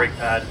through your brake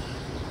pad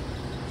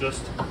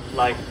just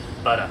like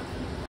butter.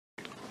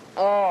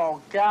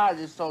 Oh God,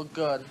 it's so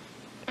good.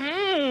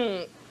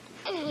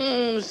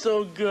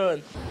 So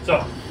good.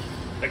 So,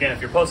 again,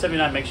 if you're post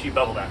 79, make sure you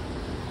bevel that.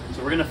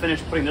 So we're going to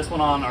finish putting this one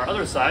on our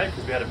other side,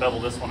 because we had to bevel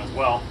this one as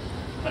well.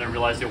 I didn't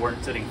realize they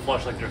weren't sitting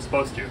flush like they're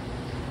supposed to.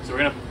 So we're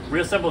going to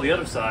reassemble the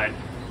other side,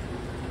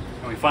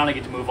 and we finally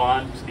get to move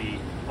on to the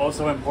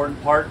also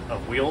important part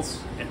of wheels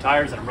and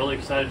tires, and I'm really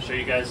excited to show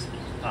you guys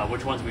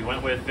which ones we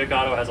went with. Vick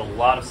Auto has a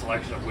lot of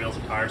selection of wheels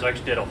and tires. I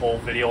actually did a whole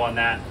video on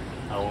that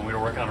when we were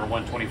working on our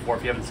 124.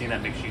 If you haven't seen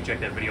that, make sure you check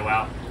that video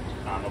out.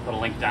 I'll put a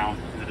link down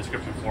in the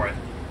description for it,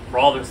 for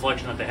all the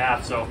selection that they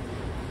have. So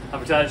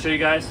I'm excited to show you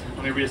guys.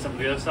 Let me reassemble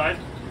the other side,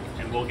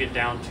 and we'll get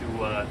down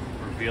to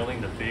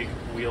revealing the big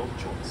wheel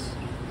choice.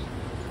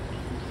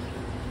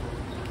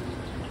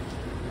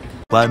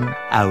 1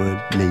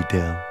 hour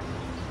later.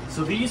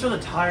 So these are the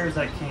tires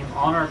that came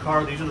on our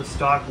car. These are the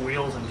stock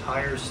wheels and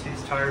tires.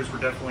 These tires were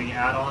definitely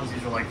add-ons.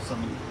 These are like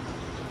some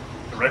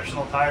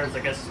directional tires, I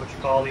guess is what you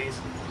call these.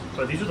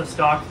 But these are the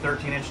stock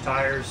 13-inch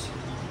tires,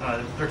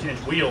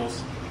 13-inch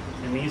wheels,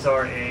 and these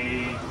are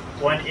a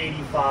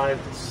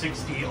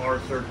 185/60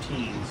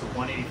 R13. So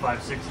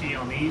 185/60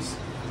 on these.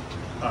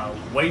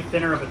 Way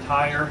thinner of a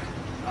tire,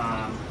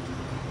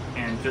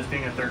 and just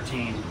being a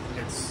 13,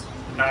 it's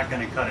not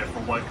going to cut it for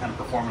what kind of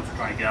performance we're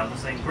trying to get out of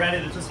this thing.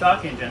 Granted, it's a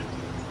stock engine.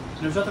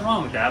 There's nothing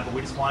wrong with that, but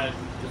we just wanted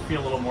to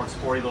feel a little more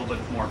sporty, a little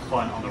bit more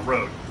fun on the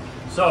road.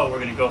 So we're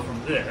going to go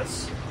from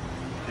this,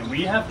 and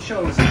we have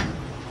chosen,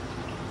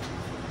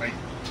 right,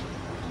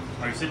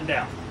 are you sitting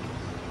down?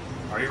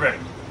 Are you ready?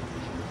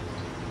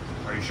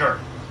 Are you sure?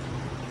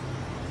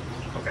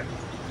 Okay.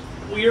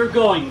 We are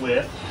going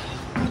with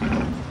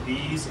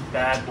these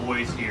bad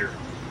boys here.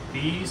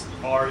 These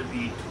are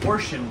the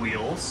torsion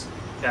wheels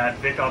that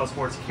Vick Auto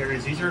Sports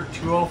carries. These are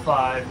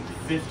 205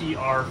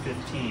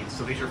 50R15.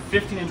 So these are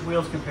 15-inch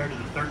wheels compared to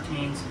the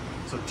 13s,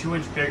 so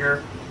 2-inch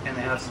bigger, and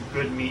they have some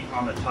good meat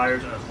on the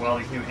tires as well,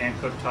 these new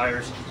hand-cooked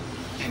tires.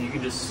 And you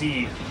can just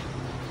see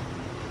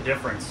the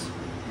difference.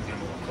 Let me get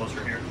a little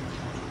closer here.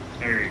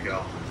 There you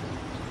go.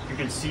 You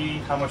can see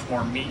how much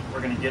more meat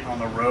we're going to get on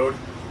the road.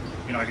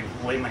 You know, I can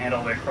lay my hand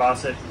all the way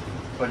across it,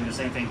 but do the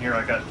same thing here.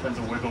 I've got tons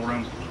of wiggle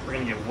room. We're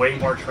going to get way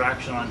more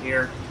traction on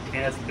here, and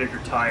it's a bigger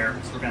tire,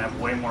 so we're going to have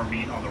way more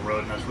meat on the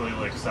road, and that's really,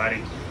 really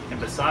exciting. And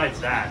besides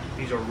that,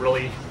 these are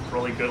really,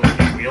 really good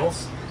looking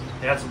wheels.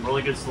 They have some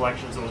really good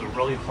selections. It was a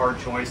really hard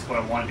choice what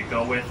I wanted to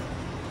go with,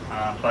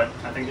 but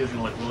I think these are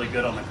going to look really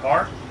good on the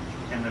car.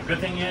 And the good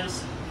thing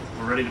is,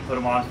 we're ready to put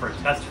them on for a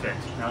test fit.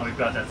 Now that we've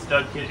got that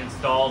stud kit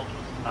installed,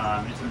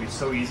 it's going to be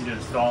so easy to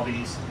install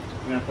these.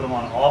 We're going to put them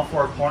on all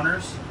four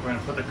corners. We're going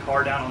to put the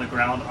car down on the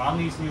ground on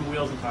these new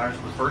wheels and tires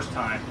for the first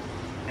time,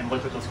 and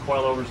look what those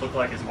coilovers look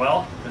like as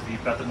well, because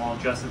you've got them all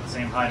adjusted at the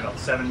same height, about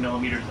 7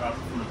 millimeters up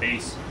from the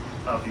base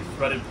of the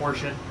threaded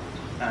portion.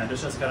 This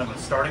is just kind of a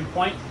starting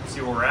point,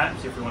 see where we're at,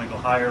 see if we want to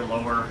go higher,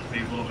 lower,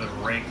 maybe a little bit of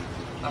a rake.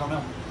 I don't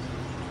know.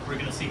 We're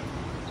going to see.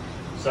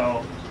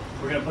 So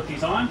we're going to put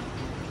these on,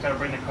 kind of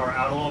bring the car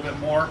out a little bit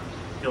more,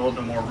 get a little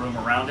bit more room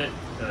around it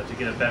to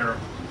get a better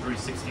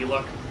 360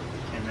 look,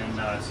 and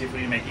then see if we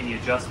need to make any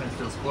adjustments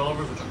to those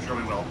coilovers, which I'm sure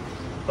we will.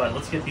 But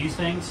let's get these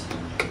things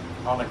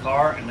on the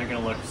car, and they're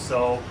going to look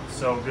so,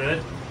 so good.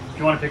 If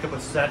you want to pick up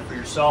a set for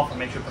yourself, I'll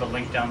make sure to put a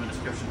link down in the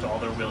description to all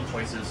their wheel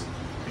choices,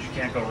 because you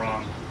can't go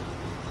wrong.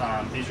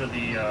 These are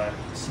the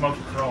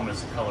smoked chrome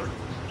is the color.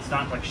 It's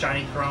not like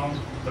shiny chrome,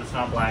 but it's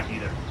not black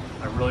either.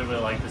 I really,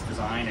 really like this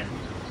design, and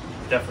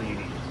it's definitely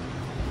unique.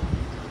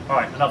 All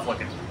right, enough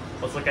looking.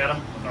 Let's look at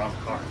them when they're on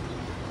the car.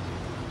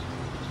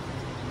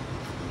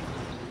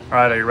 All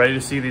right, are you ready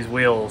to see these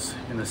wheels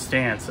in the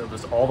stance of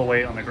this all the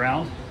way on the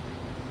ground?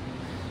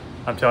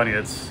 I'm telling you,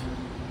 it's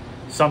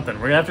something.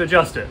 We're gonna have to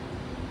adjust it,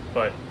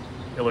 but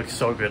it looks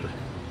so good.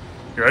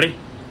 You ready?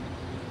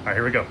 All right,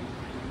 here we go.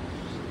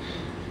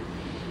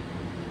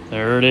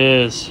 There it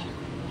is.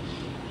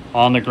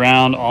 On the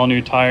ground, all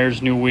new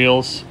tires, new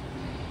wheels.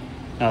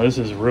 Now this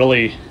is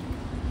really,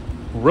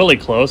 really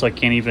close. I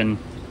can't even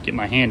get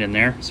my hand in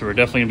there. So we're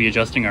definitely gonna be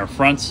adjusting our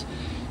fronts.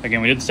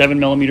 Again, we did 7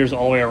 millimeters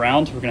all the way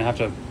around. We're gonna have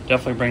to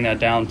definitely bring that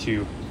down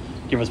to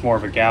give us more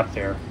of a gap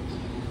there.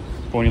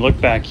 But when you look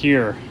back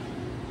here,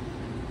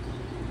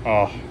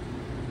 oh,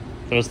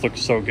 this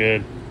looks so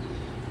good.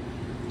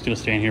 I'm just gonna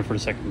stand here for a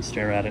second and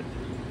stare at it.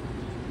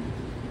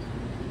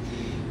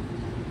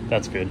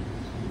 That's good,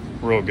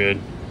 real good.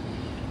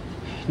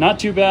 Not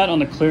too bad on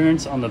the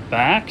clearance on the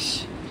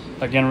backs.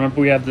 Again, remember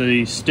we have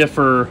the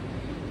stiffer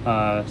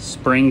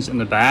springs in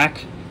the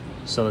back,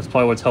 so that's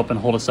probably what's helping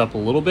hold us up a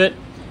little bit.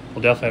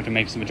 We'll definitely have to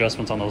make some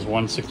adjustments on those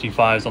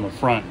 165s on the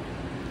front.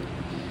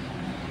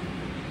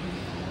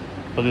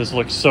 But this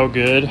looks so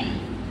good.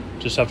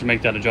 Just have to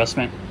make that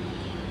adjustment.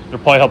 It'll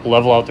probably help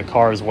level out the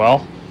car as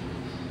well.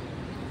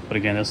 But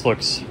again, this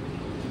looks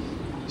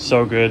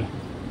so good,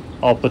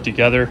 all put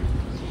together.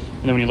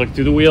 And then when you look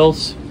through the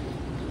wheels,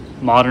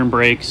 modern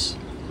brakes,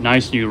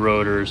 nice new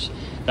rotors.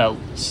 That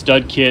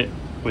stud kit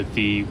with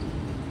the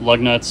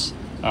lug nuts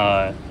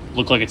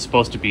look like it's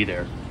supposed to be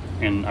there.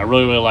 And I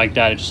really, really like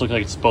that. It just looks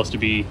like it's supposed to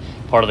be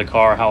part of the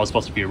car, how it was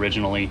supposed to be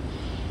originally.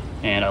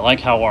 And I like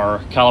how our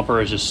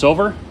caliper is just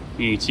silver.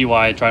 You can see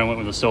why I went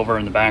with the silver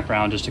in the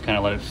background, just to kind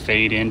of let it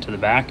fade into the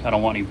back. I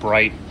don't want any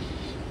bright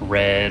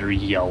red or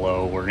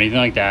yellow or anything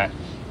like that.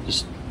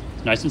 Just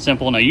nice and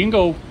simple. Now you can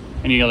go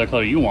any other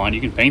color you want.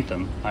 You can paint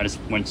them. I just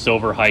went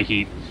silver high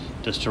heat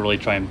just to really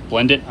try and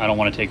blend it. I don't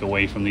want to take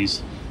away from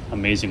these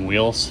amazing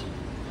wheels.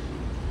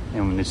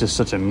 And it's just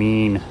such a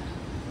mean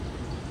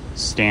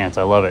stance.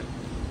 I love it.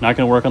 Not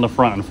going to work on the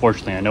front,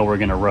 unfortunately. I know we're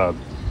going to rub.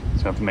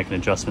 So I have to make an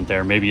adjustment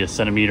there. Maybe a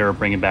centimeter,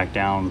 bring it back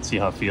down and see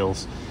how it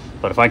feels.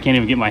 But if I can't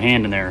even get my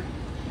hand in there,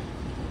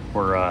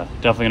 we're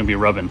definitely going to be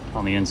rubbing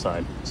on the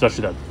inside,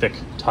 especially that thick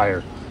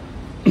tire.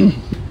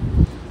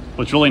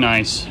 What's really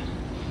nice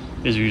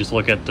is you just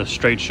look at the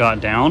straight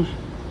shot down.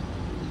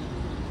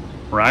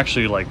 We're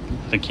actually, like,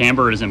 the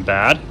camber isn't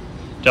bad.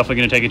 Definitely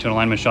going to take it to an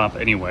alignment shop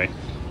anyway,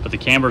 but the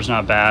camber is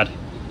not bad.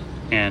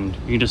 And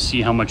you can just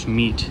see how much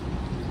meat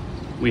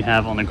we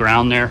have on the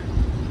ground there.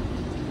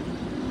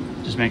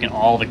 Just making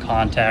all the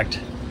contact.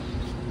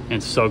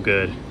 It's so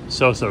good.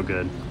 So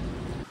good.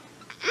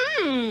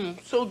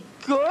 So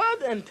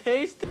good and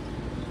tasty.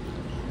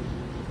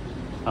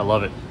 I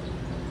love it.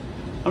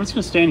 I'm just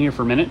gonna stand here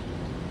for a minute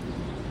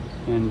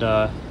and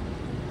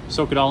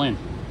soak it all in.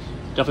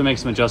 Definitely make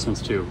some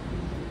adjustments too.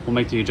 We'll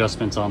make the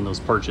adjustments on those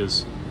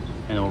perches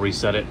and then we'll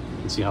reset it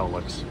and see how it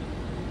looks.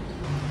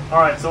 All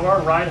right, so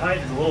our ride height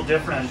is a little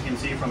different, as you can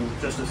see from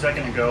just a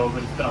second ago,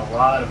 but it's been a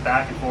lot of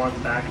back and forth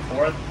and back and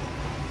forth.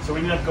 So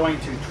we ended up going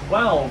to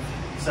 12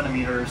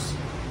 centimeters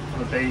from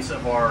the base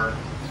of our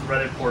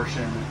threaded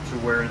portion to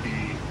where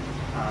the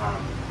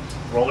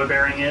roller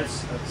bearing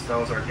is. That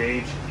was our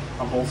gauge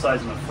on both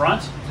sides in the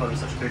front, so there's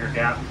such a bigger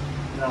gap.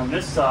 And on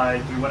this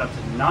side, we went up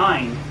to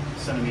 9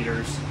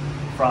 centimeters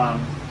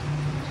from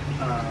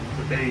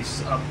the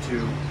base up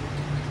to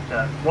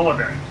that roller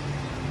bearing.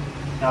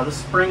 Now this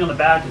spring on the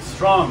back is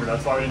stronger,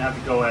 that's why we didn't have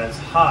to go as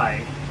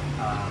high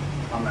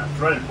on that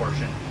threaded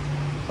portion.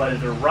 But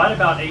they're right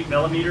about 8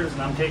 millimeters,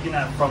 and I'm taking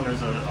that from,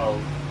 there's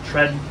a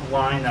tread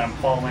line that I'm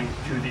following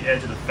to the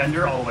edge of the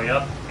fender all the way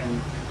up,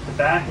 and the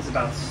back is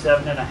about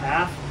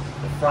 7.5,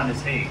 the front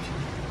is 8.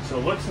 So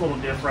it looks a little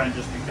different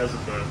just because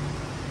of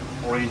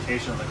the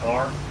orientation of the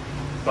car.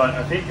 But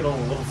I think it'll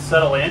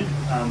settle in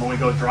when we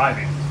go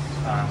driving,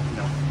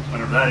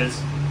 whenever that is.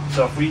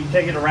 So if we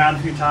take it around a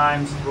few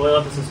times, really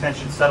let the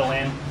suspension settle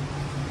in,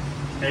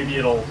 maybe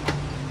it'll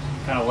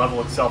kind of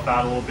level itself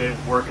out a little bit,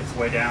 work its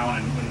way down,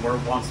 and where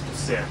it wants to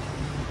sit.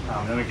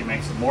 Then we can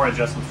make some more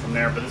adjustments from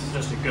there, but this is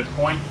just a good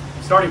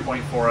starting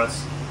point for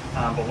us.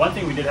 But one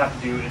thing we did have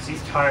to do is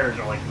these tires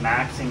are like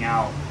maxing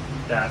out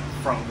that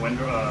front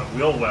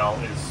wheel well.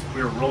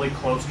 We were really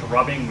close to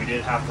rubbing. We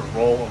did have to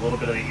roll a little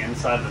bit of the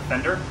inside of the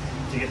fender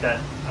to get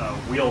that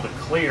wheel to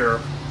clear.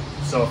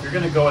 So if you're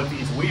going to go with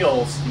these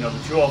wheels, the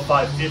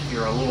 205/50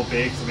 are a little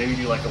big, so maybe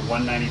do like a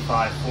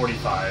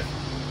 195/45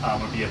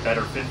 would be a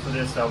better fit for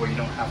this. That way you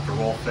don't have to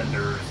roll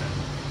fenders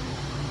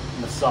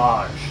and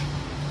massage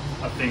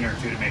a thing or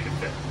two to make it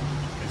fit,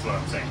 is what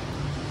I'm saying.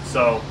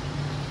 So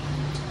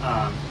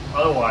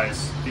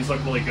otherwise, these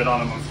look really good on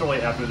them. I'm still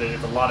really happy with it.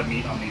 It's a lot of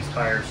meat on these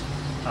tires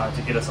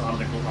to get us on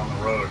the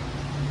road.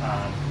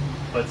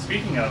 But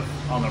speaking of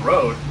on the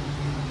road,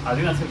 I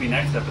think that's going to be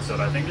next episode.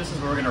 I think this is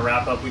where we're going to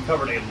wrap up. We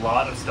covered a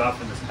lot of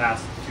stuff in this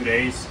past 2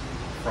 days,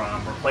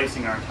 from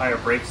replacing our entire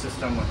brake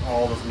system with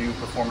all those new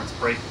performance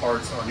brake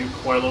parts. Our new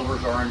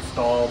coilovers are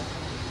installed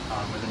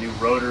with the new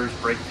rotors,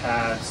 brake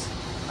pads,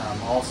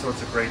 all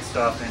sorts of great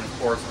stuff. And of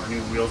course, our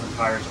new wheels and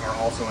tires are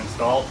also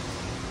installed.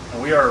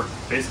 And we are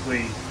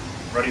basically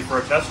ready for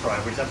a test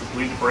drive. We just have to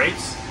bleed the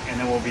brakes, and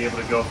then we'll be able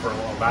to go for a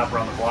lap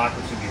around the block,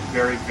 which will be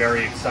very,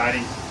 very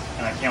exciting.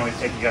 And I can't wait to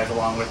take you guys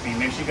along with me.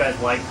 Make sure you guys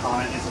like,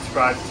 comment, and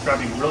subscribe.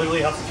 Subscribing really,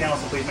 really helps the channel,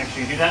 so please make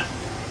sure you do that.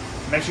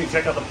 Make sure you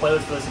check out the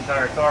playlist for this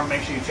entire car.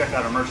 Make sure you check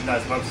out our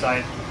merchandise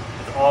website.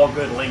 It's all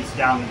good links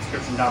down in the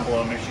description down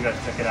below. Make sure you guys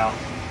check it out.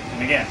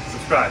 And again,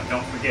 subscribe,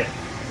 don't forget.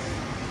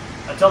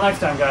 Until next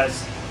time,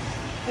 guys,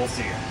 we'll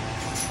see you.